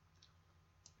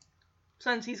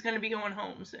 since he's gonna be going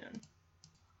home soon.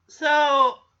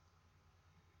 So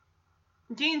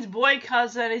Dean's boy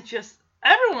cousin is just,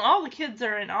 all the kids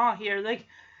are in awe here.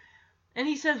 And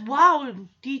he says, wow,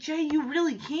 DJ, you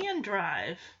really can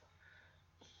drive.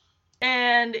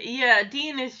 And yeah,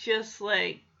 Dean is just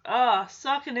like,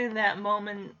 sucking in that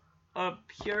moment of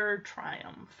pure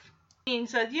triumph. Dean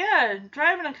said, yeah,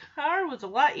 driving a car was a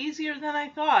lot easier than I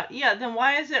thought. Yeah, then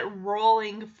why is it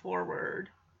rolling forward?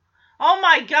 Oh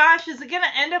my gosh, is it going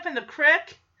to end up in the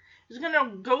creek? Is it going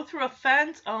to go through a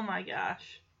fence? Oh my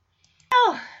gosh.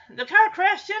 Well, the car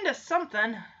crashed into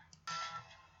something.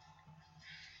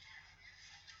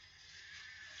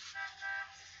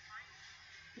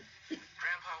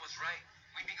 Grandpa was right.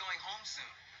 We'd be going home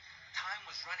soon. Time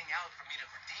was running out for me to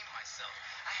redeem myself.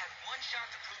 I had one shot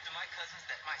to prove to my cousins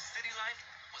that my city life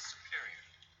was superior.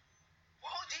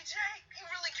 Whoa, DJ, he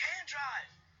really can drive.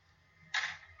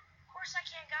 Of course I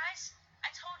can, guys.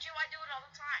 I told you I do it all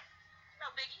the time. No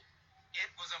biggie.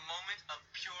 It was a moment of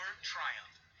pure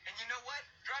triumph. And you know what?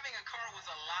 Driving a car was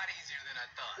a lot easier than I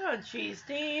thought. Oh, jeez,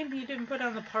 Dean, you didn't put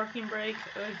on the parking brake.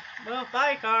 Well,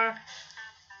 bye, car.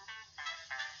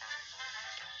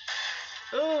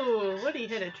 Oh, what did he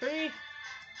hit, a tree?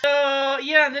 So,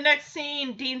 yeah, the next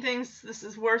scene, Dean thinks this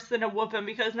is worse than a whooping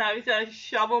because now he's got to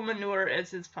shovel manure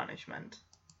as his punishment.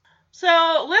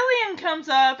 So, Lillian comes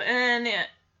up and,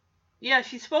 yeah,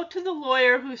 she spoke to the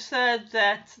lawyer who said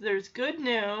that there's good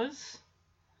news.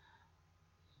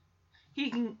 He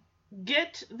can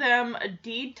get them a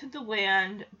deed to the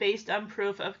land based on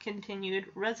proof of continued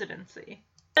residency.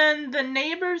 And the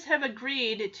neighbors have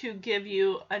agreed to give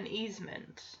you an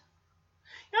easement.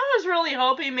 You know, I was really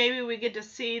hoping maybe we get to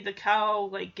see the cow,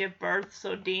 like, give birth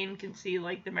so Dean can see,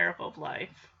 like, the miracle of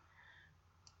life.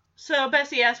 So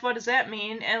Bessie asks, what does that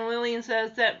mean? And Lillian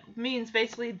says that means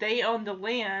basically they own the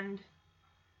land,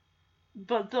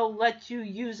 but they'll let you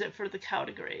use it for the cow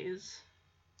to graze.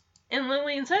 And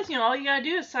Lillian says, you know, all you gotta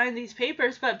do is sign these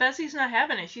papers, but Bessie's not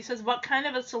having it. She says, what kind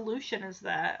of a solution is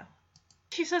that?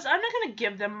 She says, I'm not gonna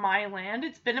give them my land.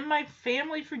 It's been in my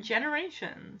family for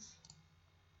generations.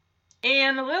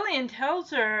 And Lillian tells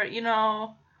her, you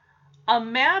know, a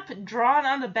map drawn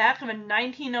on the back of a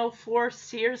 1904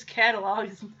 Sears catalog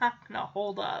is not gonna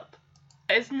hold up.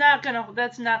 That's not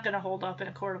gonna hold up in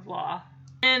a court of law.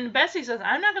 And Bessie says,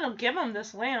 I'm not gonna give them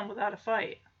this land without a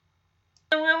fight.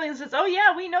 And Lillian says, oh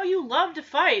yeah, we know you love to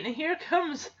fight. And here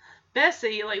comes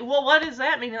Bessie, like, well, what does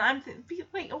that mean? And I'm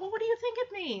like, well, what do you think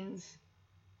it means?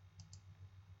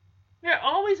 You're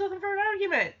always looking for an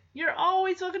argument. You're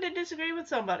always looking to disagree with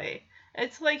somebody.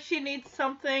 It's like she needs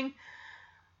something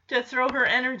to throw her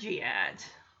energy at.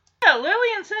 Yeah,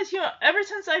 Lillian says, you know, ever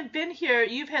since I've been here,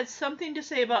 you've had something to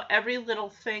say about every little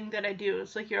thing that I do.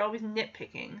 It's like you're always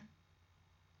nitpicking.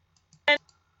 And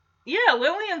yeah,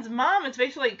 Lillian's mom is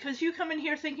basically like, because you come in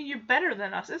here thinking you're better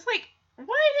than us. It's like,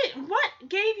 what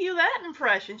gave you that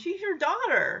impression? She's your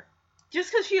daughter.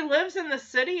 Just because she lives in the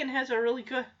city and has a really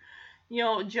good, you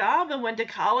know, job and went to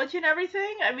college and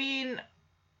everything? I mean...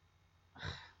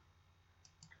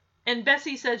 And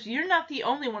Bessie says, you're not the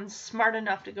only one smart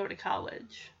enough to go to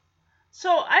college. So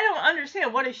I don't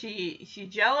understand. What is she? Is she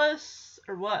jealous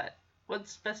or what?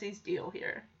 What's Bessie's deal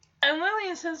here? And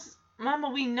Lillian says,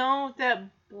 Mama, we know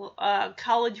that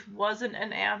college wasn't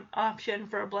an option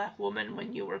for a black woman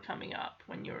when you were coming up,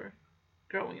 when you were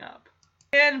growing up.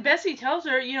 And Bessie tells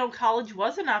her, you know, college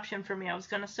was an option for me. I was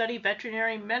going to study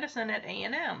veterinary medicine at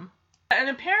A&M. And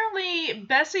apparently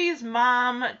Bessie's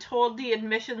mom told the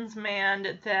admissions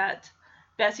man that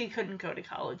Bessie couldn't go to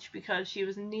college because she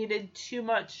was needed too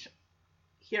much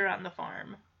here on the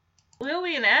farm.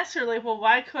 Lillian asked her, like, well,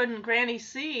 why couldn't Granny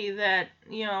see that,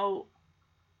 you know,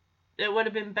 it would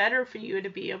have been better for you to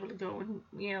be able to go,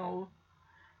 you know,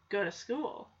 go to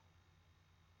school?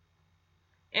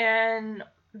 And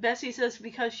Bessie says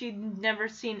because she'd never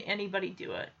seen anybody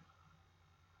do it.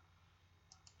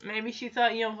 Maybe she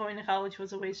thought, you know, going to college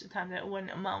was a waste of time that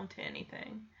wouldn't amount to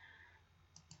anything.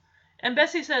 And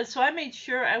Bessie says, so I made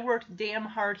sure I worked damn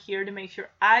hard here to make sure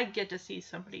I get to see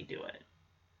somebody do it.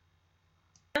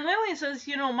 And Lillian says,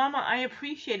 you know, Mama, I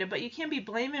appreciate it, but you can't be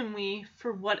blaming me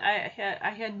for what I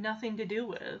had nothing to do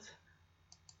with.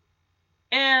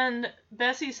 And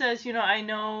Bessie says, you know, I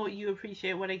know you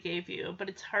appreciate what I gave you, but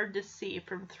it's hard to see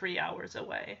from 3 hours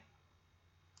away.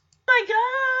 Oh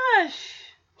my gosh!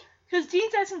 Because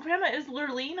Dean's asking Grandma, is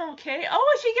Lurleen okay?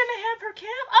 Oh, is she going to have her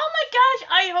cap? Oh my gosh,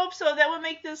 I hope so. That would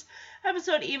make this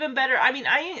episode even better. I mean,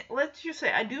 let's just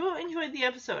say, I do enjoy the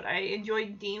episode. I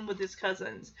enjoyed Dean with his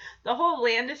cousins. The whole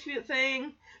land dispute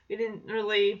thing, we didn't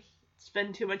really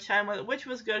spend too much time with it, which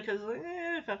was good because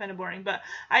it felt kind of boring. But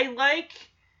I like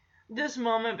this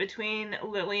moment between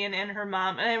Lillian and her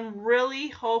mom, and I'm really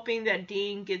hoping that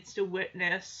Dean gets to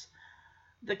witness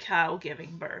the cow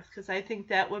giving birth, because I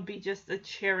think that would be just a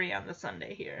cherry on the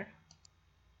sundae here.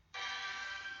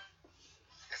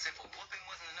 As if a whooping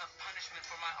wasn't enough punishment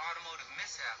for my automotive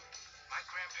mishap, my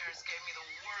grandparents gave me the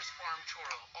worst farm chore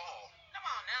of all. Come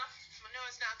on now.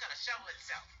 Manure's not gonna shovel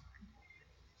itself.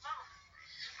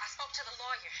 I spoke to the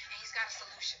lawyer, and he's got a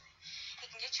solution. He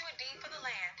can get you a deed for the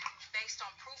land based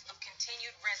on proof of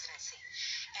continued residency.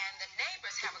 And the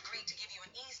neighbors have agreed to give you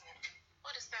an easement.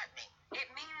 What does that mean?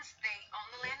 It means they own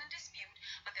the land in dispute,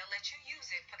 but they'll let you use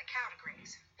it for the cow to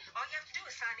graze. All you have to do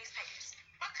is sign these papers.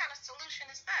 What kind of solution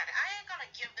is that? I ain't gonna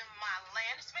give them my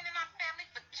land. It's been in our family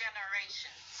for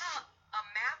generations. A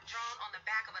map drawn on the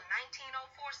back of a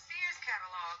 1904 Sears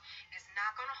catalog is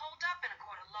not going to hold up in a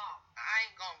court of law. I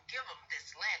ain't gonna give them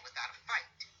this land without a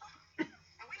fight.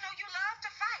 And we know you love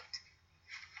to fight.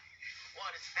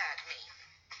 What does that mean?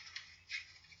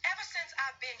 Ever since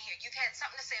I've been here, you've had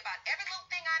something to say about every little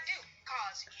thing I do.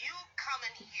 Cause you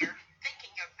coming here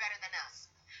thinking you're better than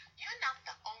us. You're not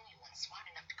the only one smart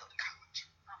enough to go to college.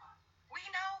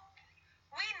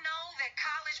 We know that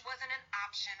college wasn't an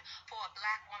option for a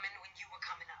black woman when you were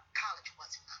coming up. College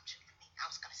was an option for me. I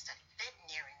was going to study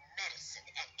veterinary medicine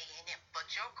at A&M, but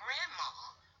your grandma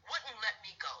wouldn't let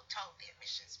me go. Told the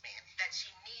admissions man that she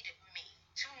needed me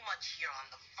too much here on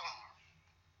the farm.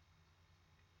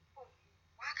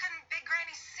 Why couldn't Big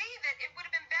Granny see that it would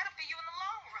have been better for you in the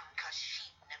long run? Because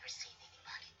she'd never seen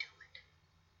anybody do it.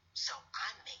 So I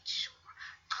made sure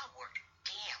I worked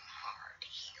damn hard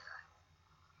here.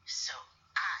 So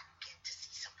I get to see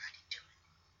somebody do it.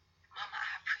 Mama,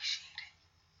 I appreciate it.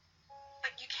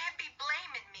 But you can't be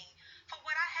blaming me for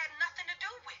what I had nothing to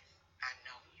do with. I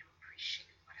know you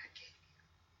appreciate what I gave you.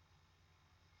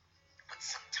 But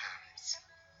sometimes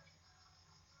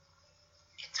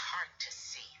it's hard to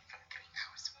see from 3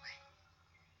 hours away.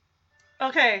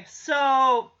 Okay,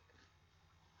 so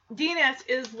Dean asks,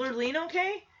 is Lurleen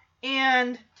okay?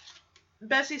 And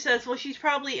Bessie says, well, she's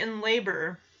probably in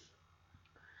labor.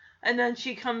 And then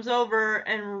she comes over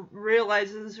and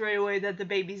realizes right away that the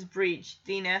baby's breached.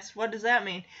 Dean asks, what does that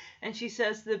mean? And she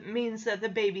says that means that the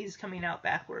baby's coming out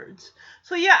backwards.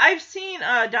 So yeah, I've seen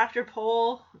Dr.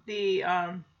 Pol,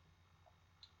 that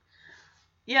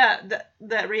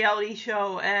reality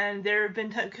show, and there have been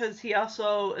because he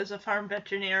also is a farm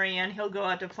veterinarian. He'll go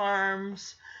out to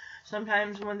farms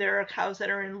sometimes when there are cows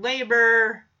that are in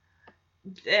labor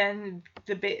and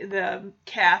the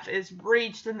calf is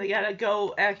breached, and they gotta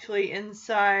go actually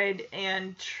inside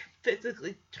and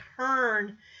physically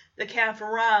turn the calf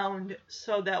around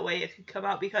so that way it can come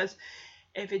out, because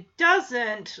if it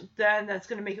doesn't, then that's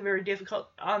going to make it very difficult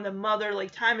on the mother. Like,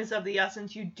 time is of the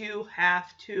essence. You do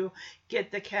have to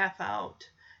get the calf out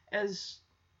as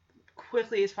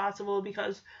quickly as possible,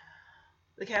 because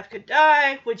the calf could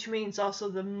die, which means also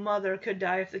the mother could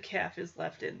die if the calf is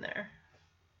left in there.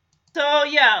 So,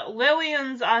 yeah,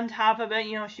 Lillian's on top of it.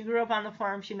 You know, she grew up on the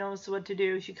farm. She knows what to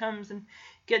do. She comes and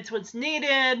gets what's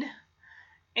needed.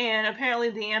 And apparently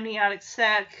the amniotic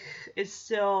sac is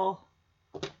still,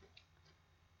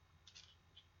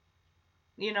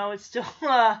 you know, it still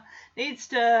needs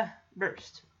to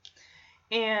burst.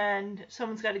 And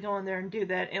someone's got to go in there and do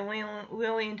that. And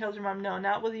Lillian tells her mom, no,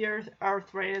 not with your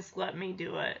arthritis. Let me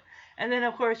do it. And then,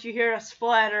 of course, you hear a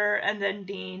splatter and then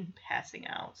Dean passing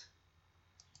out.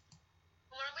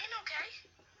 Lurleen okay?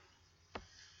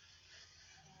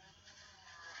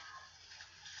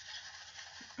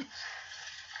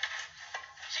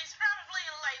 She's probably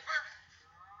in labor.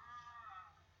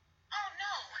 Oh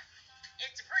no,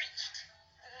 it's breached.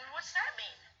 What's that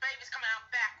mean? Baby's coming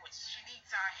out backwards. She needs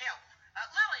our help.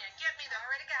 Lillian, get me the...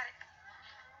 Already got it.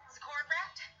 Is the cord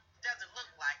wrapped? Doesn't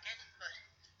look like it, but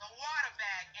the water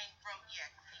bag ain't broke yet.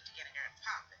 Need to get in here and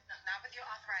pop it. No, not with your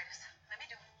arthritis. Let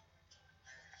me do it.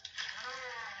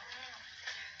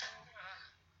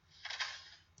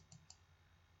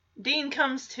 Dean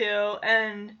comes to,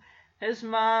 and his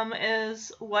mom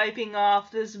is wiping off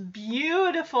this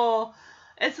beautiful,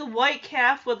 it's a white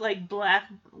calf with like black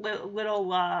little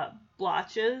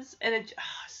blotches, and it's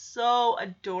so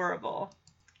adorable.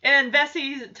 And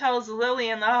Bessie tells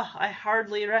Lillian, oh, I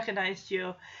hardly recognized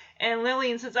you. And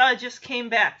Lillian says, oh, it just came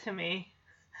back to me.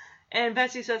 And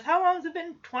Bessie says, how long has it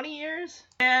been? 20 years?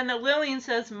 And Lillian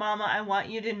says, Mama, I want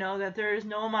you to know that there is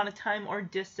no amount of time or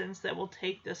distance that will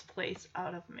take this place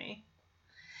out of me.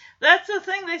 That's the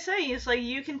thing they say. It's like,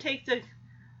 you can take the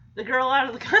girl out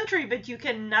of the country, but you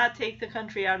cannot take the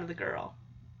country out of the girl.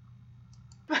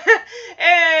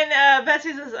 And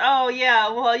Bessie says, oh,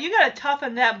 yeah, well, you got to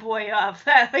toughen that boy up.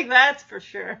 Like, that's for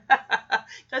sure.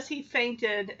 Because he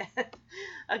fainted at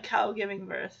a cow giving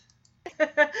birth.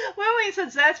 Lillian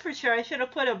says, that's for sure. I should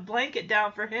have put a blanket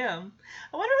down for him.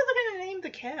 I wonder what they're going to name the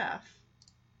calf.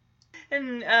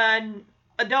 And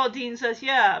adult Dean says,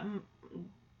 yeah,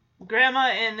 Grandma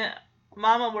and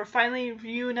Mama were finally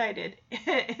reunited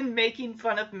in making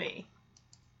fun of me.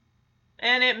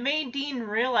 And it made Dean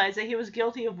realize that he was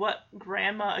guilty of what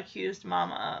Grandma accused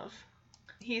Mama of.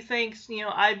 He thinks,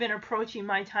 I've been approaching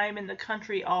my time in the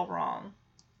country all wrong.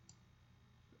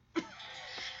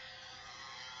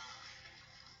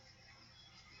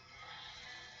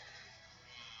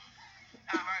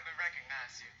 I hardly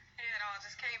recognize you. Yeah, it all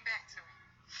just came back to me.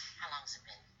 How long's it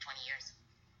been? 20 years?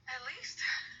 At least.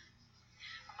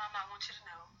 Mama, I want you to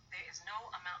know there is no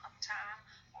amount of time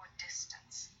or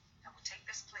distance that will take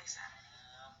this place out of me.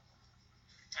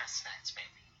 That's nice,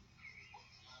 baby.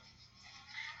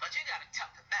 But you gotta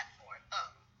toughen that boy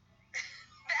up.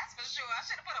 That's for sure. I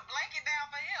should have put a blanket down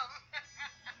for him.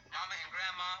 Mama and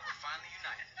Grandma were finally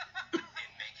united in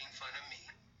making fun of me.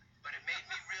 But it made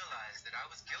me realize that I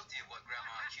was guilty of what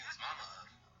Grandma accused Mama of.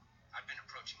 I've been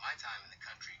approaching my time in the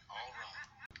country all wrong.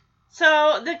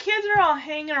 So the kids are all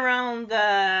hanging around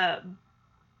the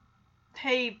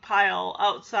hay pile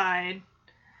outside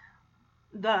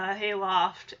the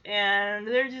hayloft, and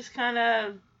they're just kind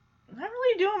of not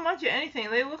really doing much of anything.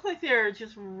 They look like they're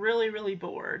just really, really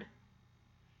bored.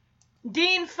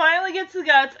 Dean finally gets the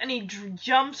guts, and he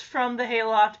jumps from the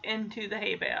hayloft into the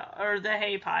hay bale, or the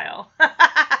hay pile. And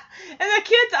the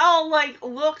kids all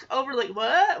look over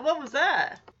what was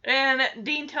that? And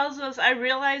Dean tells us, I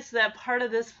realized that part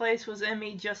of this place was in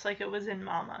me just like it was in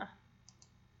Mama.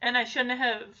 And I shouldn't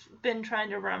have been trying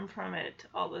to run from it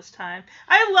all this time.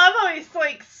 I love how he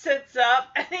sits up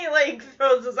and he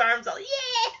throws his arms out.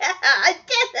 Yeah, I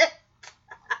did it.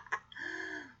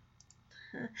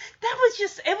 That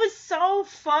was it was so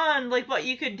fun, what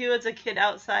you could do as a kid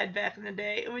outside back in the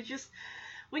day. It was just,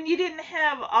 when you didn't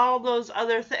have all those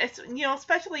other things,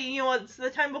 especially, it's the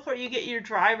time before you get your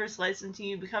driver's license and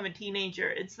you become a teenager.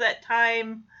 It's that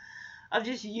time of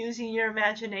just using your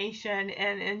imagination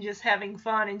and just having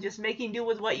fun and just making do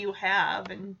with what you have.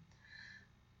 And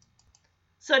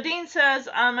so Dean says,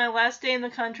 on my last day in the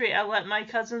country, I let my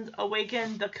cousins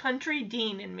awaken the country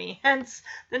Dean in me. Hence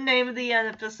the name of the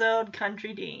episode,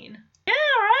 Country Dean. Yeah,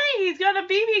 right. He's got a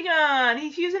BB gun.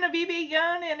 He's using a BB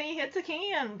gun and he hits a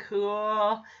can.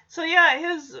 Cool. So yeah,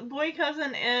 his boy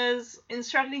cousin is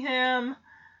instructing him,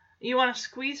 you want to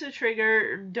squeeze the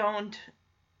trigger, don't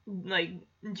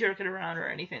jerk it around or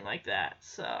anything like that.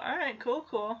 So, alright,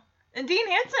 cool. And Dean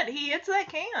hits it. He hits that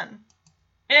can.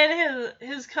 And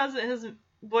his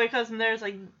boy cousin there is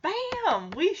like,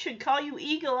 bam! We should call you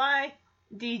Eagle Eye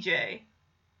DJ.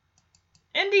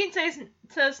 And Dean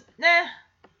says, nah,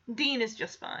 Dean is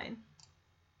just fine.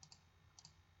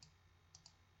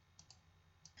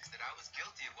 That I was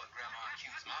guilty of what Grandma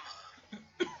accused Mama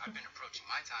of. I've been approaching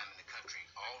my time in the country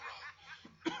all wrong.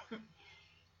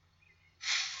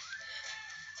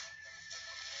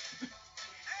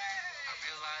 I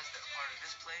realized that a part of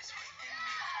this place was in me,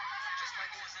 just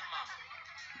like it was in Mama.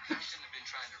 I shouldn't have been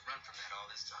trying to run from that all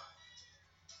this time.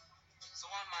 So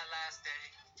on my last day,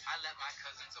 I let my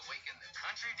cousins awaken the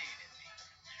country Dean in me.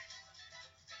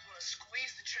 You want to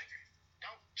squeeze the trigger.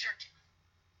 Don't jerk it.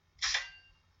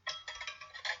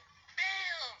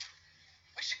 Bam!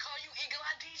 We should call you Eagle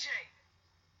Eye DJ.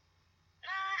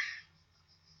 Nah,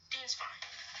 Dean's fine.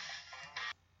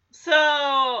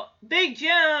 So, Big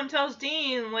Jim tells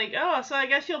Dean, so I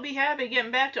guess you'll be happy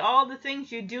getting back to all the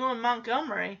things you do in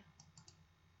Montgomery.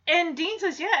 And Dean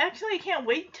says, yeah, actually, I can't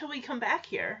wait till we come back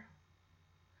here.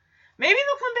 Maybe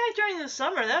they'll come back during the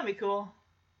summer. That'd be cool.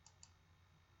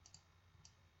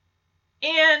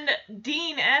 And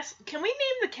Dean asks, can we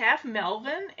name the calf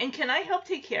Melvin? And can I help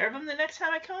take care of him the next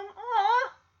time I come? Aww.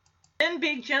 And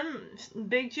Big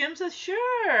Jim says,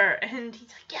 sure. And he's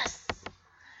like, yes.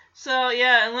 So,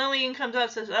 yeah, and Lillian comes up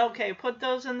and says, okay, put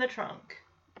those in the trunk.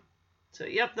 So,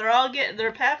 yep,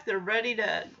 they're packed, they're ready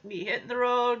to be hitting the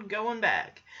road, going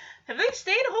back. Have they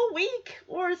stayed a whole week,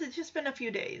 or has it just been a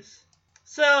few days?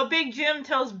 So, Big Jim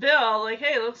tells Bill,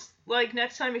 hey, looks like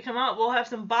next time you come out, we'll have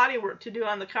some body work to do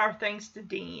on the car thanks to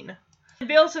Dean. And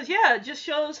Bill says, yeah, it just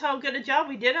shows how good a job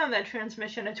we did on that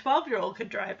transmission. A 12-year-old could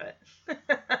drive it.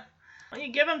 Well,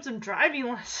 you give him some driving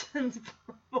lessons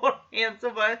beforehand, so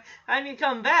by the time you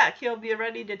come back, he'll be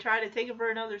ready to try to take it for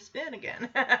another spin again.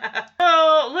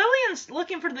 So, Lillian's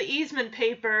looking for the easement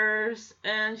papers,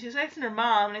 and she's asking her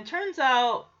mom, and it turns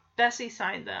out Bessie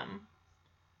signed them.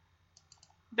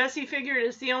 Bessie figured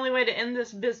it's the only way to end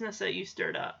this business that you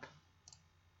stirred up.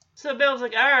 So Bill's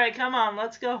like, alright, come on,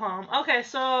 let's go home. Okay,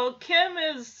 so Kim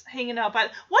is hanging out by...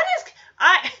 What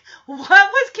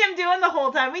was Kim doing the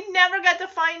whole time? We never got to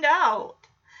find out.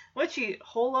 Would she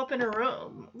hole up in her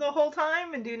room the whole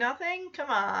time and do nothing? Come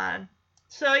on.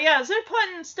 So yeah, as they're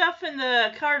putting stuff in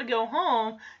the car to go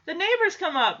home, the neighbors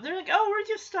come up. They're like, oh, we're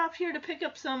just stopped here to pick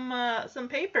up some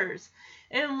papers.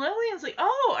 And Lillian's like,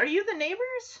 oh, are you the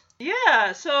neighbors?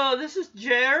 Yeah, so this is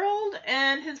Gerald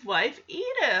and his wife,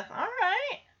 Edith. All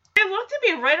right. They look to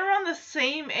be right around the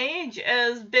same age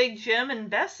as Big Jim and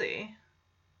Bessie.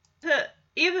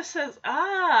 Edith says,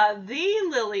 the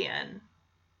Lillian.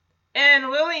 And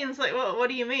Lillian's like, well, what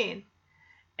do you mean?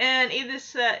 And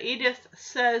Edith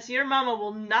says, your mama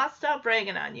will not stop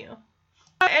bragging on you.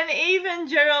 And even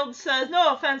Gerald says,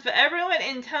 no offense, but everyone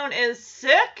in town is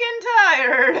sick and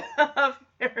tired of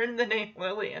hearing the name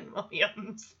Lillian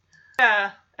Williams.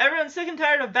 Yeah, everyone's sick and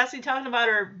tired of Bessie talking about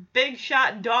her big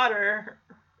shot daughter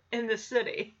in the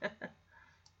city.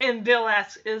 And Bill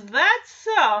asks, is that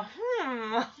so?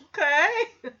 Okay.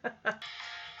 Guess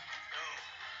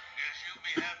you'll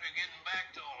be happy getting back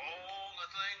to all the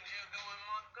things you do in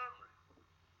Montgomery.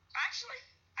 Actually,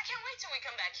 I can't wait till we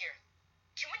come back here.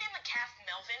 Can we name the calf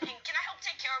Melvin? And can I help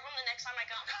take care of him the next time I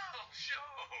come? Oh, sure.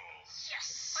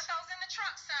 Yes. Put those in the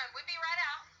trunk, son. We'll be right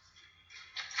out.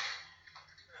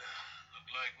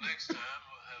 Look like next time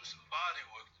we'll have some body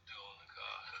work to do on the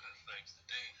car. Thanks to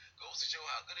Dean. Goes to show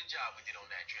how good a job we did on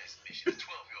that transmission. A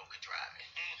 12-year-old could drive it.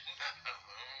 Look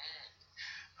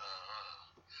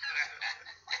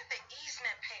at the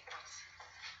easement papers.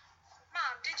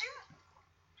 Mom, did you?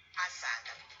 I signed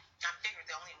them. I figured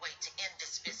the only way to end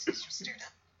this business was stirred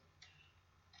up.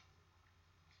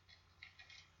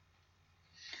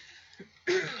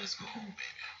 Let's go home,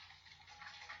 baby.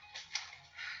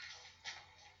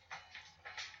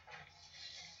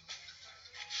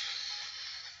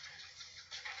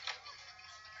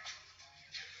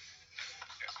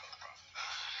 That's no problem.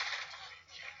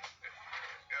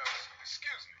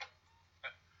 Excuse me.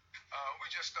 We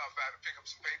just stopped by to pick up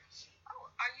some papers. Oh,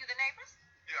 are you the neighbors?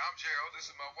 Yeah, I'm Gerald.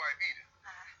 This is my wife, Edith.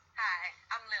 Hi,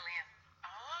 I'm Lillian.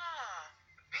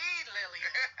 The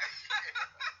Lillian.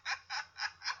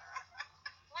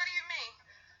 What do you mean?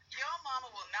 Your mama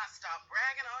will not stop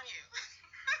bragging on you.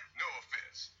 No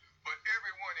offense, but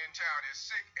everyone in town is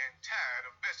sick and tired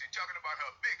of Bessie talking about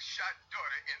her big shot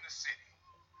daughter in the city.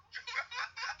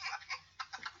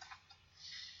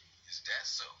 Is that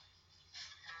so?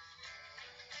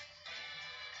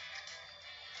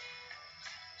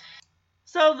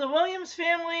 So the Williams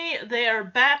family, they are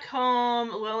back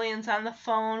home. Lillian's on the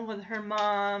phone with her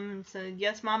mom. Said,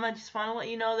 yes, Mama, I just want to let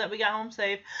you know that we got home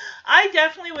safe. I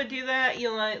definitely would do that. You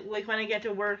know, like when I get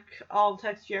to work, I'll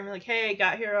text Jeremy like, hey, I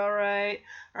got here all right.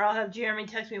 Or I'll have Jeremy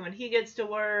text me when he gets to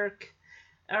work.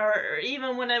 Or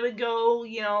even when I would go,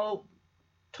 you know,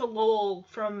 to Lowell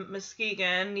from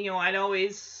Muskegon, you know, I'd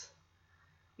always...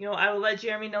 You know, I would let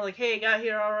Jeremy know, like, hey, I got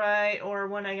here all right. Or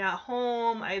when I got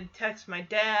home, I'd text my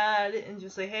dad and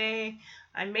just say, hey,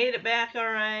 I made it back all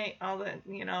right. All that,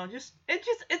 you know,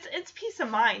 it's peace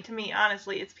of mind to me,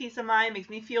 honestly. It's peace of mind, makes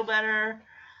me feel better.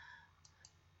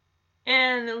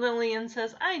 And Lillian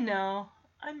says, I know.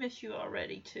 I miss you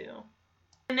already, too.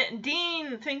 And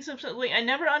Dean thinks of something. I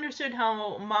never understood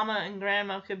how Mama and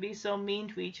Grandma could be so mean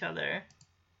to each other.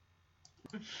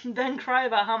 Then cry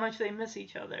about how much they miss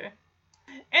each other.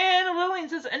 And Lillian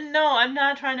says, no, I'm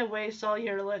not trying to waste all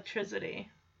your electricity.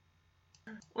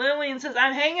 Lillian says,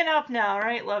 I'm hanging up now,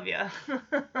 right? Love ya.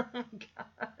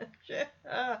 Gosh.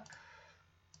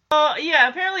 Oh, yeah,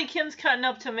 apparently Kim's cutting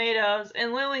up tomatoes,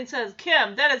 and Lillian says,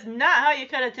 Kim, that is not how you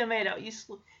cut a tomato.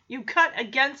 You cut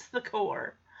against the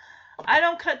core. I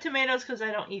don't cut tomatoes because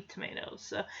I don't eat tomatoes.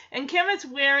 So. And Kim is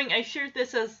wearing a shirt that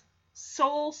says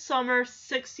Soul Summer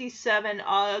 67,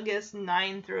 August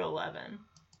 9 through 11.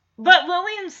 But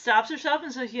Lillian stops herself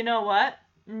and says, you know what?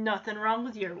 Nothing wrong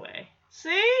with your way. See?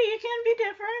 You can be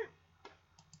different.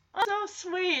 Oh, so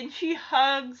sweet. And she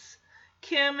hugs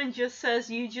Kim and just says,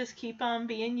 you just keep on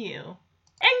being you.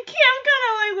 And Kim kind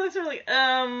of like looks at her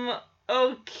like,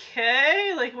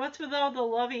 okay. Like, what's with all the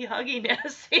lovey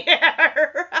hugginess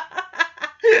here?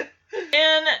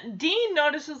 And Dean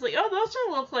notices, like, oh, those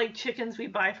don't look like chickens we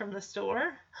buy from the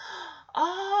store.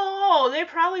 Oh, they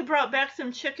probably brought back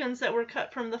some chickens that were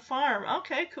cut from the farm.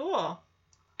 Okay, cool.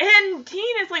 And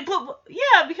Dean is like, well,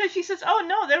 yeah, because she says, oh,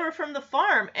 no, they were from the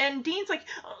farm. And Dean's like,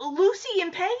 Lucy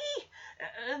and Peggy?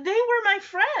 They were my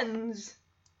friends.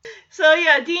 So,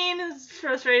 yeah, Dean is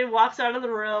frustrated, walks out of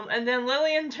the room, and then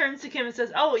Lillian turns to Kim and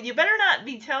says, oh, you better not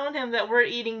be telling him that we're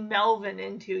eating Melvin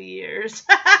in 2 years.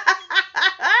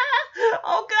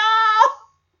 Oh, God.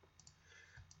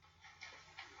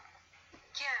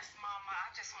 Yes, Mama. I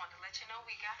just wanted to let you know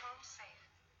we got home safe.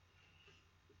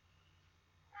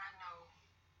 I know.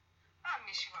 I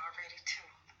miss you already, too.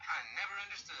 I never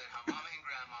understood how Mama and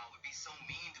Grandma would be so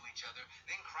mean to each other,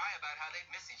 then cry about how they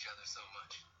miss each other so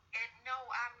much. And no,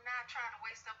 I'm not trying to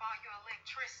waste up all your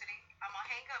electricity. I'm going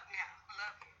to hang up now.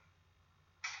 Love you.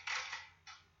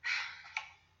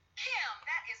 Kim,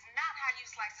 that is not how you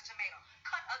slice a tomato.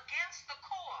 Cut against the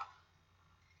core.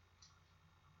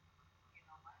 You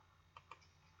know what?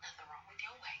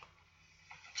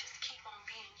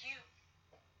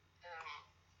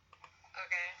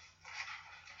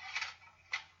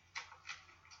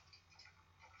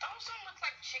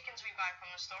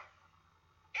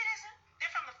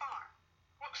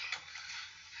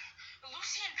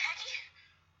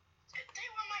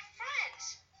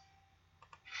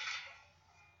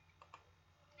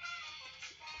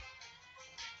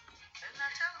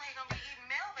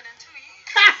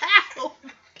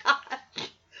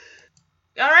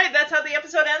 All right, that's how the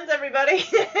episode ends, everybody.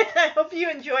 I hope you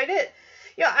enjoyed it.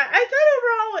 Yeah, I thought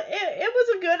overall it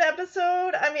was a good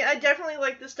episode. I mean, I definitely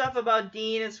like the stuff about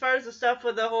Dean. As far as the stuff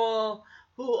with the whole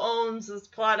who owns this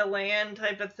plot of land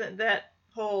type of thing, that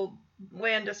whole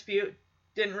land dispute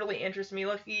didn't really interest me.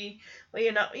 Lucky,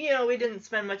 you know, we didn't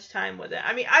spend much time with it.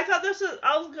 I mean, I thought this was,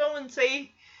 I'll go and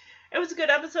say it was a good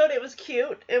episode. It was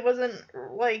cute. It wasn't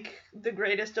like the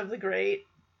greatest of the great.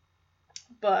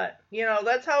 But, you know,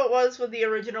 that's how it was with the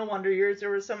original Wonder Years. There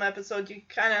were some episodes you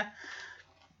kind of,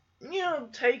 you know,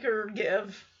 take or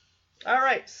give.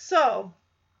 Alright, so,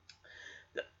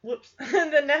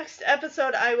 the next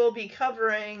episode I will be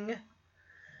covering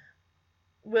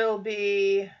will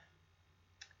be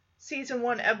Season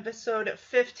 1, Episode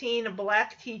 15,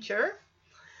 Black Teacher.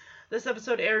 This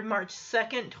episode aired March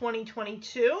 2nd,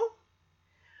 2022.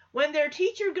 When their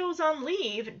teacher goes on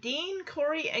leave, Dean,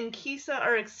 Corey, and Kisa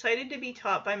are excited to be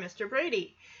taught by Mr.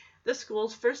 Brady, the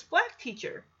school's first black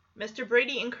teacher. Mr.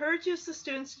 Brady encourages the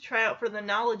students to try out for the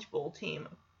Knowledge Bowl team,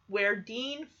 where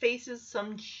Dean faces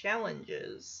some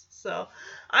challenges. So,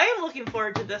 I am looking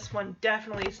forward to this one.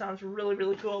 Definitely sounds really,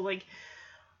 really cool. Like,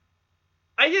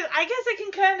 I guess I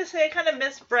can kind of say I kind of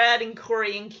miss Brad and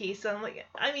Corey and Kisa.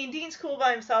 I mean, Dean's cool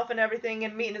by himself and everything,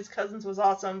 and meeting his cousins was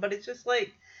awesome, but it's just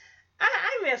like,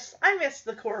 I miss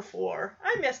the core four.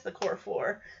 I miss the core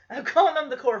four. I'm calling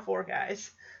them the core four guys.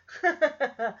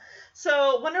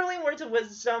 So, Wonderling Words of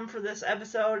Wisdom for this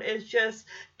episode is just,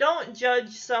 don't judge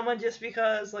someone just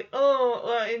because, like,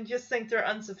 and just think they're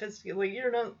unsophisticated. Like,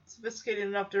 you're not sophisticated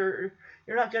enough you're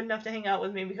not good enough to hang out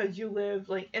with me because you live,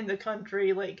 like, in the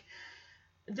country. Like,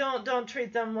 don't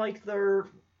treat them like they're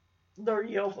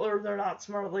or they're not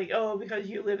smart. Like, because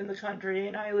you live in the country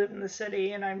and I live in the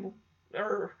city and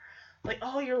like,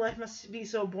 your life must be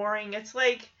so boring. It's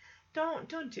like, don't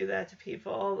do that to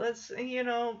people. That's, you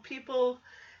know, people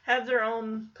have their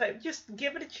own type. Just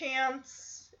give it a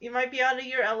chance. You might be out of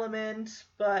your element,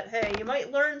 but hey, you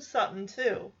might learn something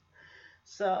too.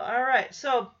 So, alright.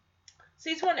 So,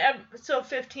 Season 1, Episode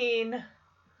 15,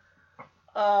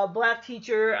 Black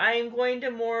Teacher. I am going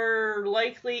to more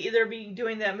likely either be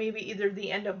doing that maybe either the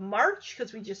end of March,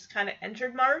 because we just kind of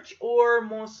entered March, or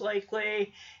most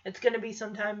likely it's going to be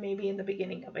sometime maybe in the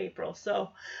beginning of April. So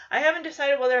I haven't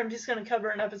decided whether I'm just going to cover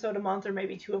an episode a month or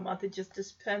maybe 2 a month. It just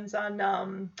depends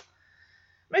on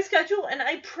my schedule, and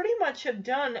I pretty much have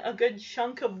done a good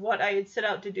chunk of what I had set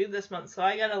out to do this month. So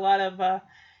I got a lot of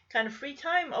kind of free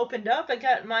time opened up. I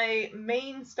got my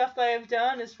main stuff that I've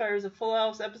done as far as the Full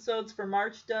House episodes for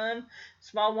March done,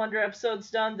 Small Wonder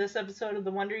episodes done, this episode of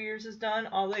the Wonder Years is done,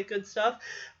 all that good stuff.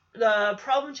 The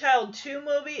Problem Child 2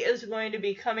 movie is going to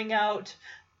be coming out,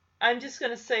 I'm just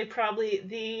going to say probably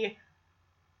the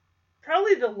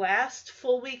last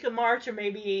full week of March, or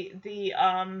maybe the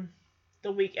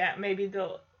week at, maybe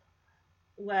the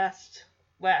last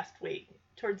week,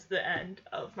 towards the end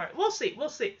of March. We'll see.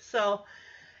 So,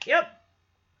 yep.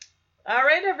 All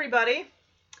right, everybody.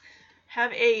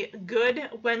 Have a good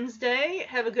Wednesday.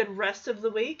 Have a good rest of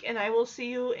the week. And I will see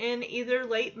you in either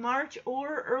late March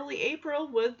or early April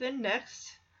with the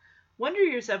next Wonder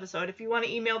Years episode. If you want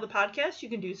to email the podcast, you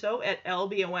can do so at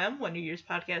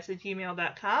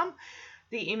lbom@wonderyearspodcast@gmail.com.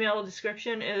 The email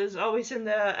description is always in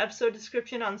the episode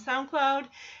description on SoundCloud.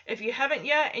 If you haven't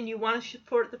yet and you want to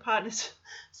support the podcast,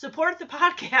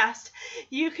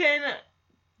 you can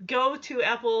go to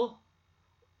Apple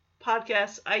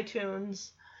Podcasts, iTunes,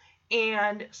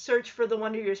 and search for the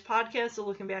Wonder Years podcast. So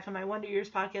looking back on my Wonder Years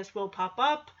podcast will pop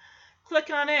up. Click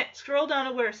on it, scroll down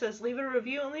to where it says leave a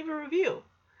review, and leave a review.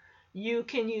 You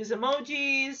can use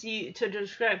emojis to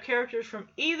describe characters from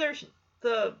either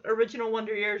the original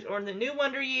Wonder Years or the new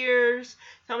Wonder Years.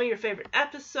 Tell me your favorite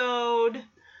episode,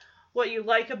 what you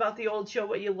like about the old show,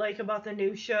 what you like about the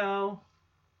new show.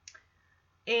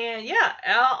 And yeah,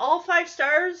 all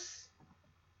 5-star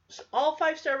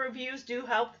reviews do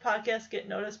help the podcast get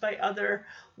noticed by other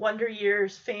Wonder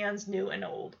Years fans, new and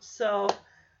old. So,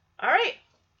 all right.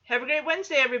 Have a great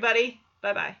Wednesday, everybody.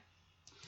 Bye-bye.